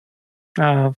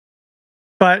 But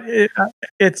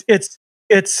it's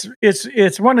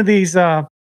one of these. Wow,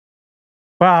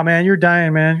 man, you're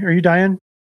dying, man. Are you dying?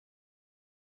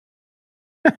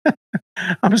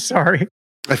 I'm sorry.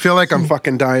 I feel like I'm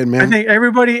fucking dying, man. I think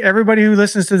everybody who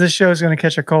listens to this show is going to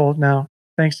catch a cold now,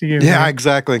 thanks to you. Yeah, man.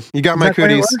 exactly. You got my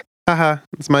cooties. Haha,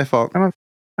 it's my fault. I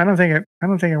don't think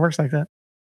it works like that.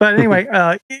 But anyway,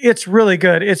 it's really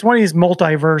good. It's one of these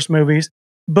multiverse movies,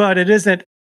 but it isn't.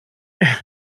 I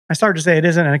started to say it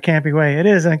isn't in a campy way. It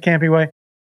is in a campy way,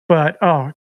 but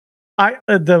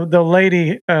the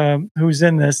lady who's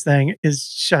in this thing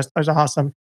is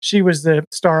awesome. She was the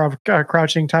star of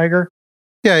Crouching Tiger.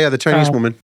 Yeah, the Chinese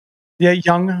woman. Yeah,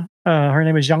 Young. Her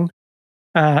name is Young.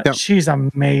 Yep. She's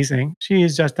amazing. She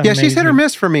is just amazing. Yeah, she's hit or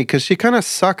miss for me because she kind of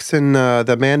sucks in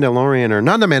the Mandalorian, or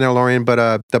not the Mandalorian,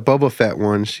 but the Boba Fett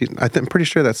one. I'm pretty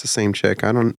sure that's the same chick.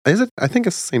 Is it? I think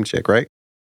it's the same chick, right?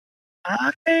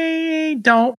 I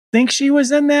don't think she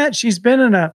was in that. She's been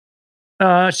in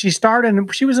she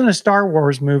was in a Star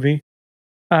Wars movie.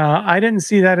 I didn't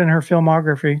see that in her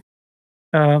filmography.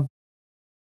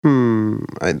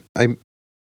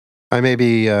 I may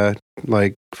be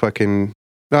like fucking.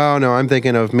 Oh no, I'm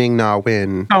thinking of Ming Na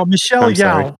Wen. Oh, Michelle Yeoh.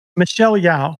 Sorry. Michelle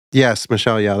Yeoh. Yes,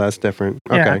 Michelle Yeoh. That's different.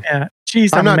 Okay. Yeah.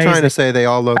 She's I'm amazing. not trying to say they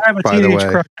all look. I have a teenage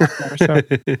crush on her. So.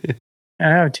 I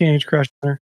have a teenage crush on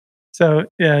her. So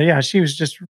yeah, she was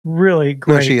just really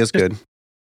great. No, she is good.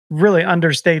 Really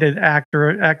understated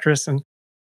actress, and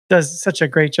does such a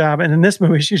great job. And in this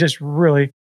movie, she just really,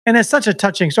 and it's such a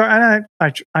touching story. And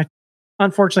I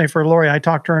unfortunately for Lori, I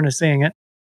talked her into seeing it.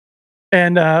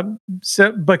 And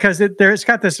so because it's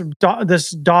got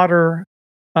this daughter,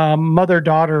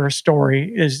 mother-daughter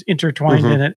story is intertwined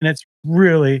in it, and it's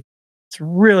really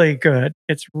good.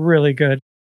 It's really good.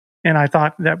 And I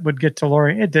thought that would get to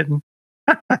Lori. It didn't.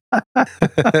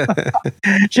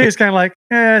 She was kind of like,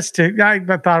 it's too. I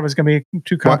thought it was going to be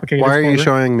too complicated. Why are you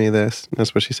showing me this?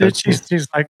 That's what she said. She's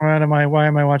like, why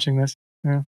am I watching this?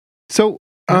 Yeah. So,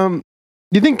 do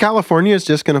you think California is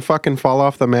just going to fucking fall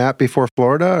off the map before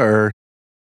Florida, or?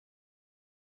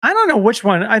 I don't know which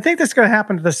one. I think this is going to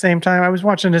happen at the same time. I was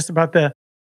watching this about a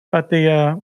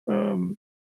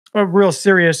real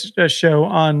serious show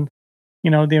on,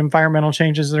 the environmental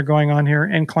changes that are going on here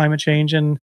and climate change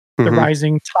and the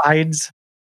rising tides.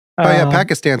 Oh yeah,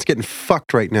 Pakistan's getting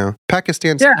fucked right now.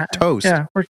 Pakistan's toast. Yeah,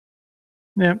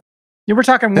 we're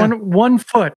talking one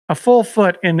foot, a full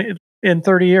foot in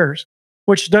 30 years,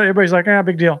 which everybody's like,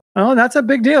 big deal. Oh, that's a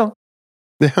big deal.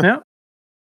 Yeah,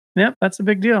 that's a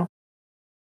big deal.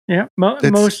 Yeah,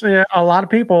 a lot of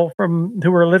people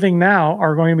who are living now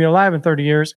are going to be alive in 30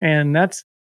 years, and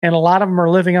a lot of them are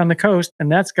living on the coast,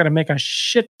 and that's going to make a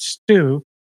shit stew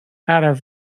out of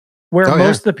where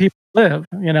most of the people live.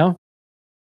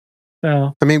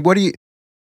 So I mean, what do you?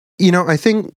 I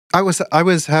think I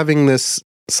was having this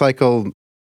cycle.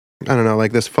 I don't know,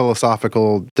 like this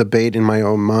philosophical debate in my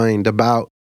own mind about,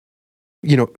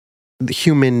 the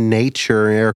human nature,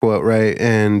 air quote, right,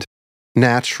 and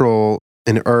natural.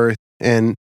 And earth,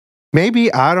 and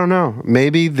maybe, I don't know,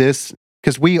 maybe this,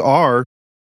 because we are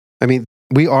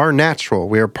natural.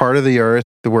 We are part of the earth.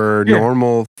 We're a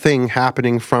normal thing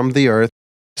happening from the earth.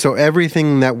 So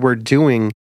everything that we're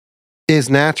doing is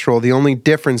natural. The only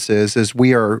difference is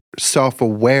we are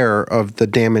self-aware of the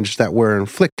damage that we're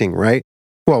inflicting, right?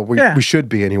 Well, we should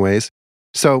be anyways.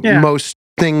 So most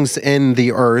things in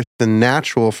the earth, the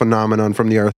natural phenomenon from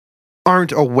the earth,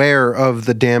 aren't aware of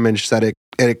the damage that it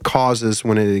causes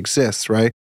when it exists,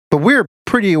 right? But we're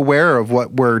pretty aware of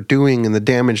what we're doing and the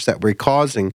damage that we're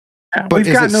causing. But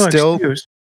we've got no excuse.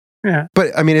 Yeah.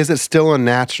 But I mean, is it still a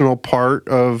natural part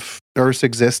of Earth's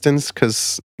existence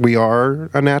because we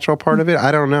are a natural part of it?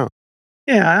 I don't know.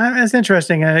 Yeah, it's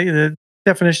interesting. The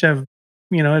definition of,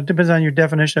 it depends on your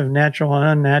definition of natural and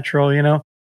unnatural,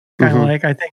 kind of like,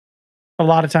 I think a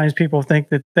lot of times people think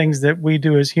that things that we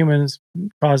do as humans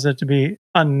cause it to be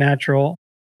unnatural,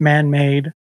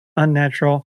 man-made,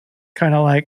 unnatural, kind of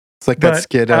like. It's like that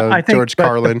skit of George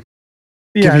Carlin.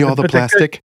 Give me all the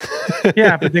plastic. But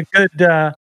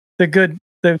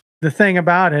the the thing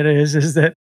about it is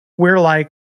that we're like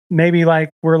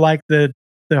the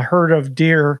herd of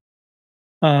deer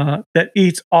that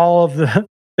eats all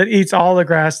the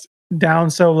grass down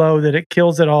so low that it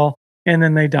kills it all, and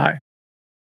then they die.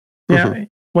 Yeah,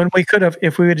 when we could have,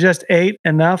 if we had just ate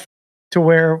enough to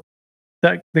where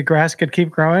the grass could keep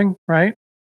growing, right?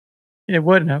 It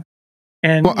wouldn't have.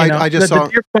 And well, I just saw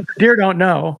the deer don't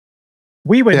know.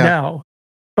 We would know,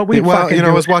 but we fucking.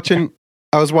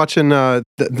 I was watching the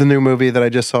new movie that I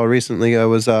just saw recently. It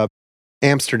was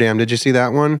Amsterdam. Did you see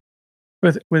that one?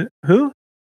 With who?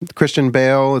 Christian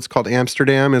Bale. It's called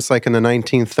Amsterdam. It's like in the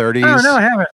 1930s. Oh no, I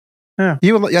haven't. Yeah.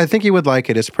 I think you would like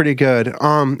it. It's pretty good.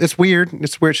 It's weird.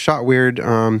 It's weird. Shot weird.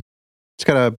 It's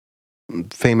got a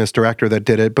famous director that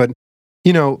did it, but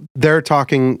they're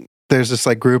talking. There's this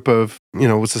like group of it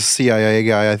was a CIA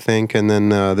guy, I think, and then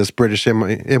this British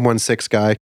M16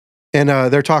 guy, and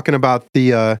they're talking about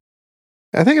the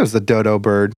I think it was the dodo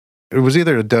bird. It was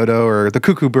either the dodo or the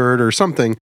cuckoo bird or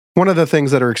something. One of the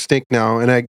things that are extinct now,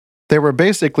 and they were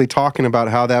basically talking about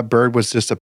how that bird was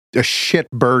just a shit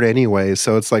bird anyway.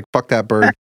 So it's like, fuck that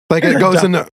bird. Like it goes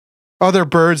into other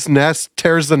birds' nests,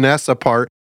 tears the nest apart,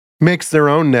 makes their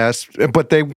own nest, but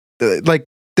they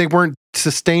weren't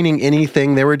sustaining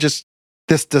anything. They were just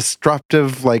this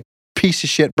destructive, like piece of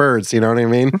shit birds. You know what I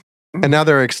mean? And now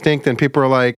they're extinct, and people are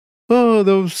like,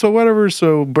 oh, so whatever.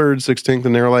 So birds extinct,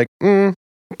 and they're like,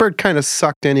 bird kind of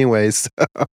sucked anyways.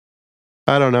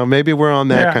 I don't know. Maybe we're on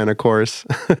that kind of course.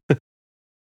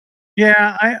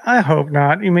 Yeah, I hope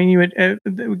not. I mean,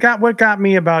 what got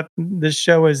me about this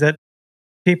show is that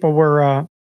people were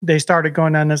they started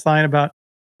going down this line about,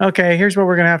 okay, here's what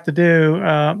we're going to have to do in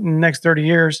the next 30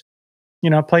 years.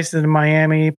 Places in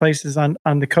Miami, places on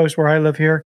the coast where I live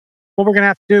here. What we're going to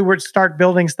have to do, we're start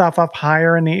building stuff up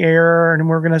higher in the air, and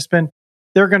they're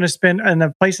going to spend in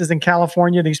the places in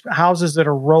California, these houses that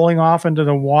are rolling off into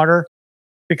the water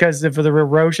because of the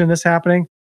erosion that's happening.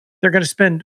 They're going to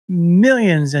spend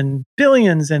millions and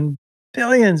billions and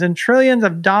billions and trillions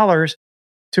of dollars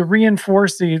to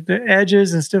reinforce the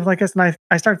edges and stuff like this. And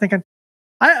I started thinking,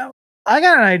 I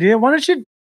got an idea. Why don't you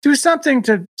do something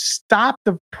to stop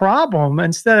the problem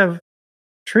instead of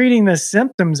treating the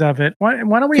symptoms of it? Why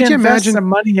don't we invest some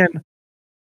money in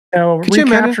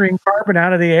recapturing carbon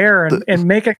out of the air and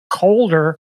make it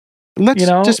colder? Let's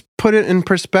just put it in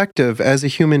perspective as a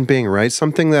human being, right?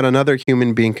 Something that another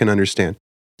human being can understand.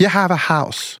 You have a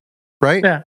house, right?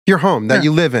 Yeah. Your home that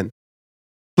you live in.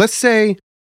 Let's say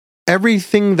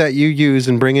everything that you use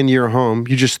and bring into your home,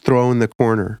 you just throw in the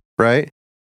corner, right?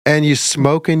 And you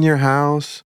smoke in your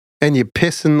house and you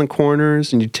piss in the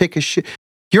corners and you take a shit.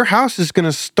 Your house is going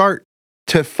to start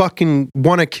to fucking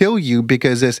want to kill you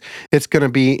because it's going to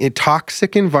be a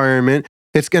toxic environment.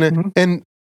 It's going to, and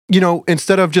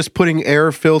instead of just putting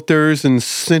air filters and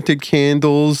scented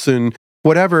candles and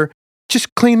whatever,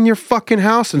 just clean your fucking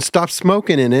house and stop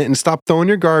smoking in it and stop throwing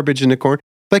your garbage in the corner.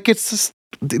 Like it's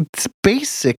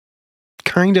basic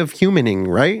kind of humaning,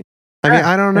 right? I mean,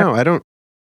 I don't know. I don't.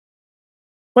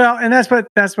 Well, and that's what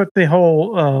the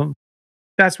whole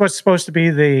that's what's supposed to be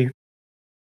the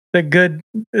good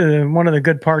one of the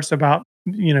good parts about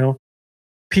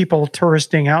people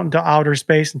touristing out into outer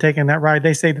space and taking that ride.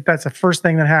 They say that that's the first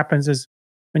thing that happens is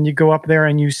when you go up there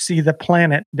and you see the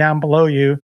planet down below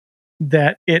you,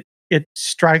 that it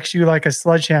strikes you like a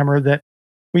sledgehammer that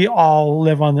we all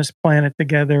live on this planet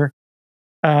together,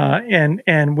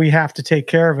 and we have to take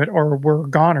care of it or we're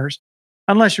goners,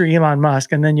 unless you're Elon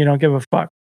Musk, and then you don't give a fuck.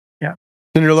 Yeah.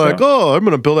 And you're like, oh, I'm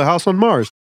going to build a house on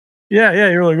Mars. Yeah.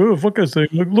 You're like, oh, fuck this thing.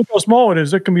 Look how small it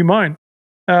is. It can be mine.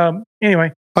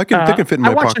 Anyway. They can fit in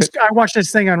my pocket. I watched this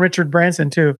thing on Richard Branson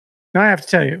too. Now I have to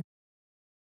tell you,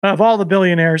 of all the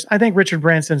billionaires, I think Richard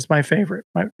Branson's my favorite.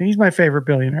 He's my favorite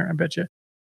billionaire, I bet you.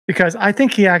 Because I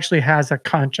think he actually has a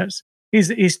conscience.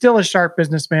 He's still a sharp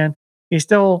businessman. He's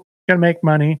still going to make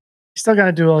money. He's still going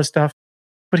to do all this stuff.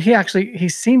 But he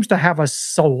seems to have a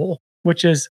soul, which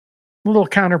is a little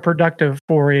counterproductive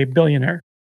for a billionaire.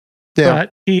 Yeah.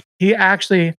 But he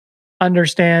actually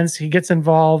understands. He gets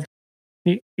involved.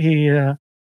 He's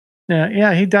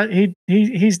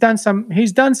done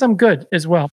some good as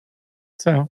well.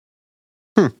 So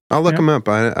I'll look him up.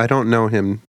 I don't know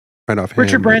him right off.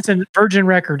 Richard Branson, Virgin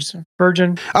Records,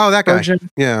 Virgin. Oh, that guy. Virgin,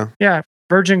 yeah,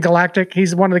 Virgin Galactic.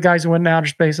 He's one of the guys who went into outer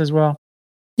space as well.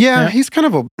 Yeah, he's kind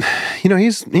of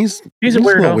he's a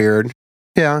little weird.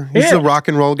 Yeah, he's the rock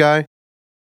and roll guy.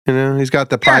 He's got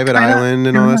the private island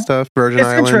and all that stuff. Virgin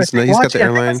Islands. And he's got the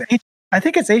airline. I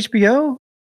think it's HBO.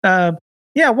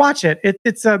 Yeah, watch it.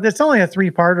 It's only a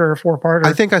 3-parter or a 4-parter.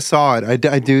 I think I saw it.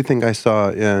 I do think I saw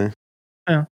it. Yeah.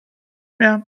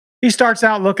 Yeah. He starts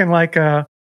out looking like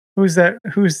who's that?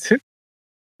 Who's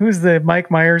the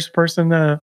Mike Myers person?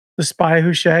 The spy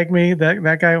who shagged me.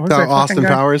 That guy. Who's that Austin guy?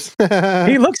 Powers.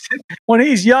 He looks when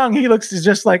he's young. He looks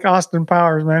just like Austin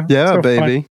Powers, man. Yeah, so baby.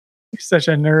 Funny. He's such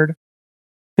a nerd.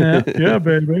 Yeah,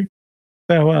 baby.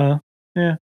 So,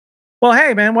 yeah. Well,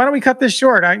 hey, man, why don't we cut this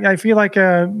short? I feel like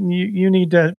you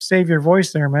need to save your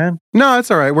voice there, man. No, it's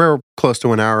all right. We're close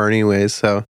to an hour anyways,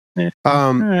 so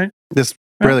all right. This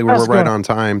really we're right on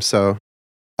time. So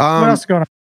what else is going on?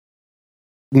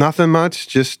 Nothing much.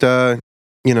 Just trying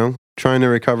to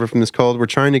recover from this cold. We're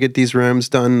trying to get these rooms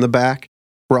done in the back.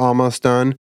 We're almost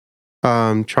done.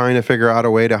 Trying to figure out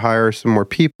a way to hire some more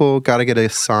people. Got to get a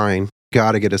sign.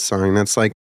 That's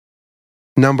like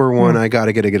number one. I got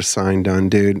to get a sign done,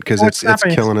 dude, because it's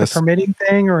killing us. The permitting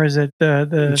thing, or is it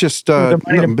the just the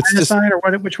money to buy the sign, or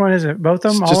what? Which one is it? Both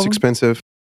of them? It's just expensive.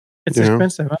 It's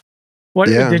expensive. Huh? What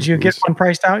did you get one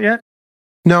priced out yet?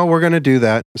 No, we're gonna do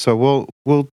that. So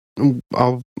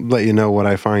I'll let you know what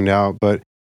I find out. But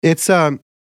it's it's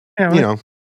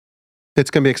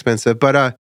gonna be expensive.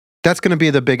 But that's gonna be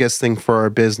the biggest thing for our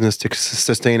business to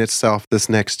sustain itself this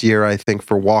next year. I think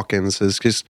for walk-ins is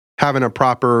just having a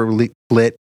proper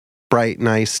lit, bright,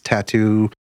 nice tattoo.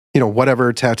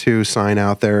 Whatever tattoo sign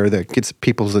out there that gets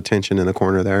people's attention in the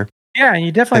corner there. Yeah,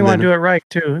 you definitely want to do it right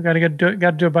too. Got to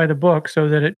do it by the book so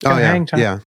that it can hang time.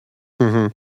 Yeah. Mm-hmm.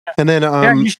 And then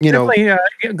you should definitely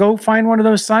go find one of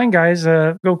those sign guys.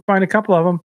 Go find a couple of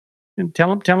them and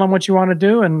tell them what you want to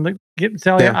do, and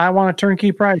tell you I want a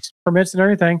turnkey price, permits and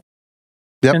everything.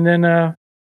 Yep. And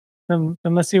then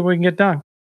let's see what we can get done.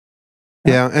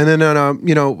 Yeah, and then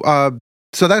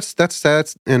so that's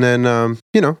that, and then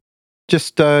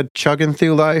just chugging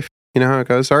through life. You know how it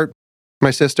goes. My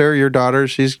sister, your daughter,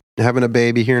 she's having a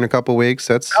baby here in a couple weeks.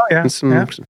 That's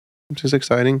which is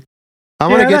exciting. I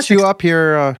want to get you up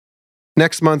here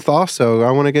next month also.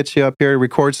 I want to get you up here,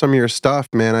 record some of your stuff,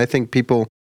 man. I think people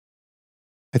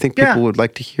would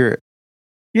like to hear it.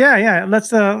 Yeah. Let's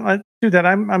do that.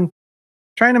 I'm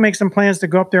trying to make some plans to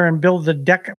go up there and build the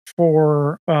deck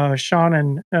for Sean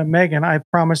and Megan. I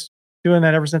promised doing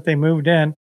that ever since they moved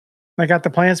in. I got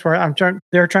the plans for it.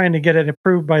 They're trying to get it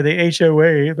approved by the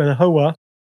HOA, by the HOA.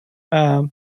 And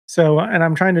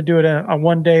I'm trying to do it a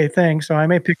one-day thing. So I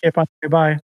may pick you up on the way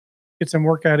by, get some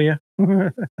work out of you.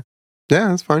 Yeah,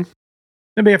 that's fine.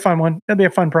 It'll be a fun one. It'll be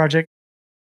a fun project.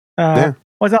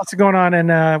 What else is going on?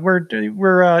 And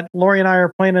we're Lori and I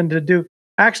are planning to do.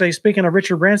 Actually, speaking of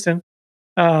Richard Branson,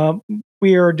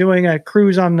 we are doing a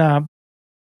cruise on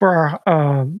for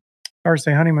our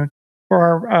honeymoon. For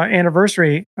our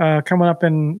anniversary coming up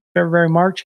in February,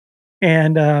 March.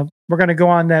 And we're going to go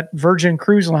on that Virgin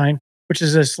Cruise Line, which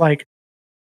is this like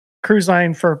cruise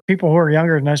line for people who are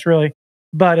younger than us, really.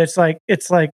 But it's like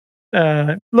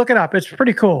look it up. It's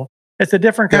pretty cool. It's a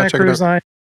different kind of cruise line.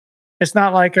 It's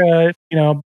not like a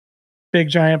big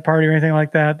giant party or anything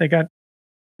like that.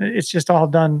 It's just all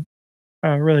done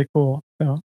really cool.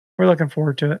 So we're looking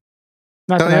forward to it.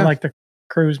 Not that I like the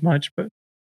cruise much, but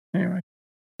anyway.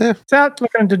 Yeah. So out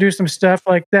looking to do some stuff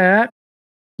like that.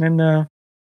 And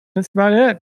that's about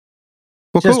it.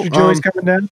 Well, Chester Joy's coming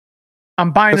down.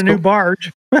 I'm buying a new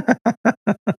barge.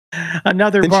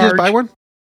 Another barge. Did you just buy one?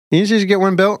 You just get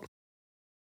one built?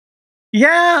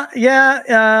 Yeah.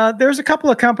 There's a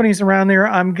couple of companies around there.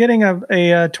 I'm getting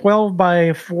a 12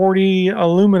 by 40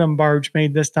 aluminum barge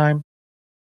made this time.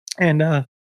 And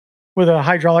with a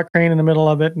hydraulic crane in the middle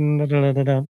of it and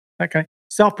that kind of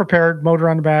self-prepared motor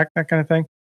on the back, that kind of thing.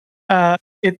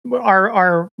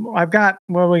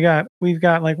 We've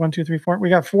got like 1, 2, 3, 4. We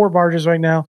got 4 barges right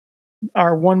now.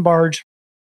 Our one barge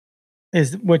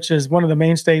which is one of the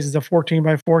mainstays, is a 14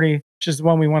 by 40, which is the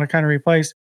one we want to kind of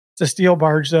replace. It's a steel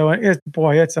barge though.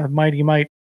 It's a mighty might.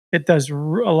 It does a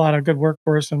lot of good work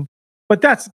for us. But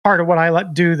that's part of what I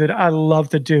love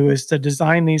to do is to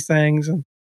design these things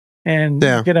and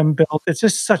get them built. It's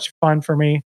just such fun for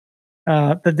me.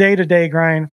 The day-to-day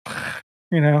grind,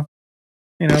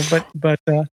 but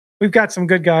we've got some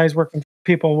good guys working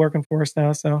for us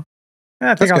now. So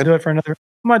I think I'm going to do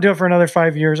it for another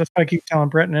 5 years. That's what I keep telling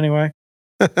Britton anyway.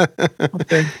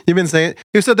 You've been saying,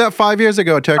 you said that 5 years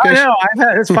ago, Turkish. I know. I've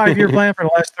had this 5-year plan for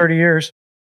the last 30 years.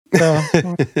 So,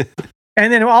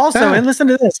 and then also, and listen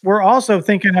to this, we're also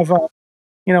thinking of,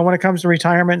 when it comes to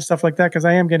retirement and stuff like that, because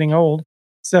I am getting old.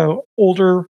 So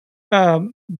older,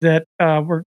 that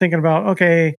we're thinking about,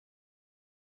 okay,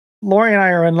 Lori and I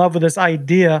are in love with this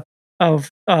idea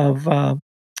of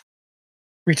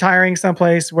retiring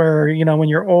someplace where, when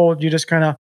you're old, you just kind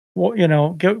of,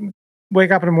 wake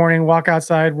up in the morning, walk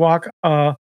outside, walk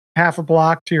half a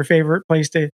block to your favorite place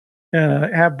to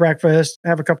have breakfast,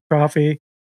 have a cup of coffee,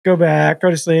 go back, go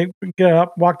to sleep, get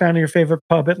up, walk down to your favorite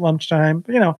pub at lunchtime,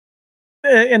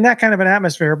 in that kind of an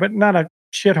atmosphere, but not a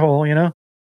shithole,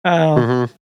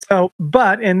 So,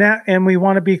 but in that, and we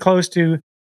want to be close to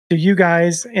you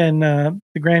guys and the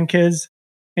grandkids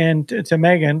and to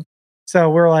Megan. So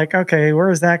we're like, okay,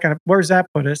 where's that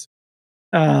put us?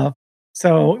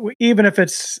 So even if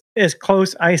it's as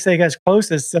close, I say as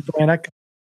close as Savannah,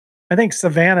 I think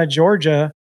Savannah,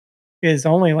 Georgia is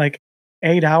only like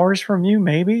 8 hours from you,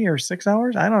 maybe, or 6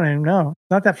 hours. I don't even know.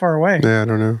 Not that far away. Yeah, I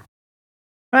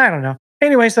don't know.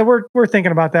 Anyway, so we're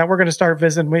thinking about that. We're going to start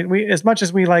visiting. We as much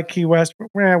as we like Key West,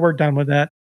 we're done with that.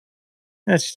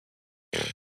 That's, I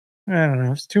don't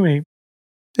know. It's too many.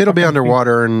 It'll be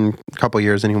underwater in a couple of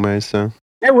years anyway, so.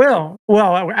 It will.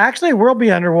 Well, actually, we'll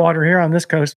be underwater here on this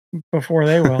coast before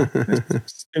they will.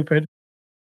 It's stupid.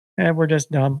 And we're just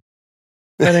dumb.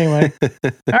 But anyway.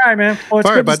 All right, man. Well, it's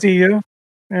good to see you.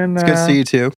 And it's good to see you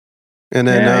too. And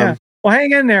then well,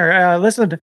 hang in there.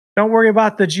 Listen, don't worry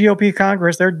about the GOP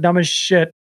Congress. They're dumb as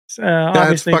shit.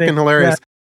 That's fucking hilarious.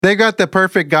 They got the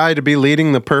perfect guy to be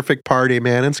leading the perfect party,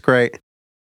 man. It's great.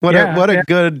 What a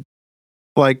good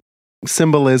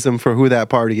symbolism for who that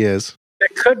party is.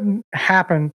 It couldn't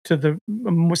happen to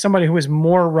somebody who is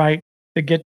more right to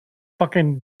get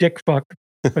fucking dick fucked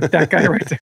with that guy right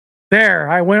there. There,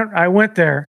 I went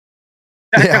there.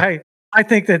 That guy. I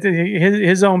think that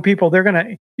his own people, they're gonna.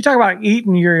 You talk about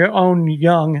eating your own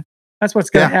young. That's what's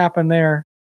gonna happen there.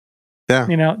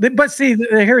 Yeah. But see,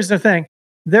 here's the thing: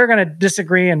 they're gonna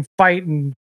disagree and fight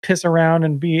and piss around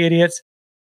and be idiots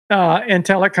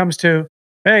until it comes to,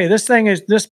 hey, this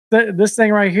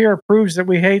thing right here proves that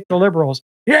we hate the liberals.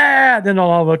 Yeah, then they'll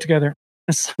all vote together.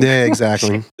 Yeah,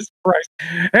 exactly. Right.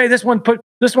 Hey, this one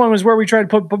was where we tried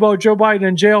to put Joe Biden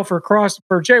in jail for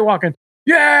jaywalking.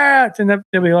 Yeah, and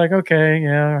they'll be like, okay,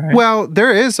 yeah. All right. Well,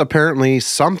 there is apparently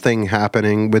something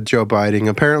happening with Joe Biden.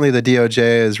 Apparently, the DOJ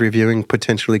is reviewing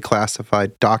potentially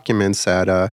classified documents at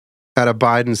a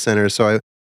Biden center. So,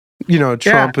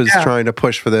 Trump is trying to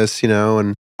push for this.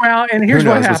 And here's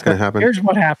what happened. Here's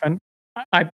what happened.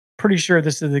 I'm pretty sure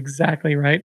this is exactly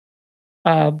right.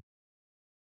 At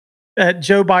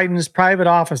Joe Biden's private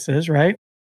offices, right?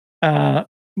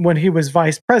 When he was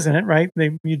vice president, right?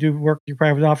 You do work in your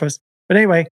private office. But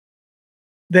anyway,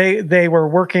 they were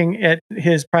working at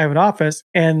his private office,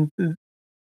 and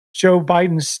Joe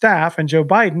Biden's staff and Joe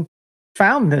Biden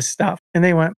found this stuff, and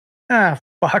they went,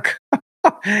 fuck.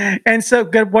 And so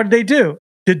what did they do?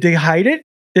 Did they hide it?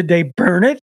 Did they burn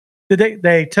it?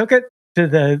 They took it to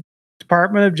the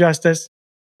Department of Justice,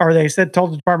 or they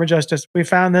told the Department of Justice, we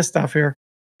found this stuff here.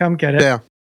 Come get it.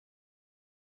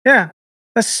 Yeah.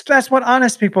 That's what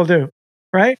honest people do,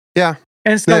 right? Yeah.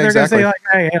 And so they're going to say, like,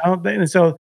 hey,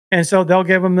 and so they'll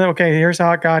give them okay, here's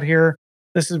how it got here.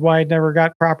 This is why it never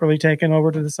got properly taken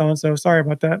over to the so-and-so. Sorry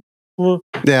about that. Well,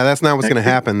 yeah, that's not what's going to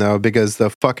happen, though, because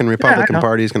the fucking Republican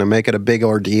Party is going to make it a big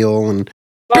ordeal. And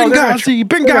Benghazi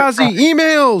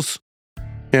emails.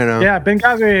 Yeah,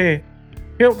 Benghazi.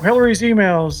 Hillary's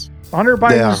emails. Hunter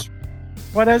Biden's,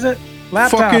 what is it?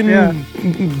 Laptop. Fucking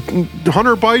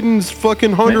Hunter Biden's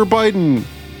fucking Hunter Biden.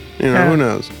 Who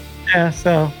knows? Yeah,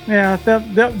 so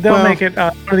they'll make it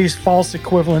one of these false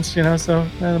equivalents, so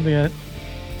that'll be it.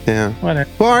 Yeah. Whatever.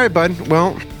 Well, all right, bud.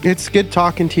 Well, it's good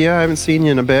talking to you. I haven't seen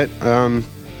you in a bit,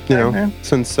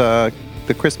 since the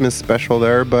Christmas special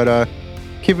there, but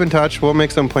keep in touch. We'll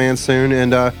make some plans soon,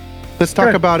 and let's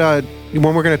talk about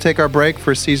when we're going to take our break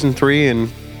for season 3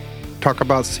 and talk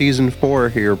about season 4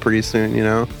 here pretty soon,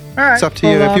 All right. It's up to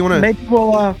you if you want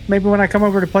to. Maybe when I come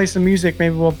over to play some music,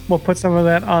 maybe we'll put some of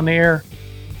that on the air.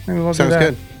 Maybe we'll Sounds do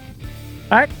that. Good.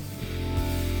 All right.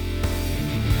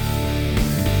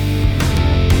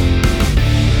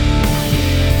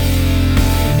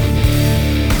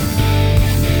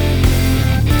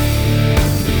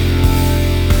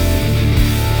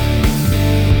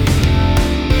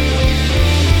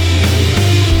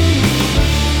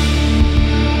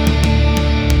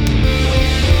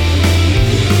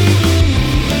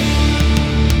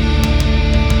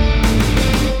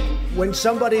 When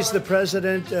somebody's the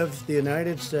president of the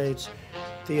United States,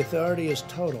 the authority is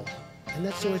total. And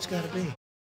that's the way it's got to be.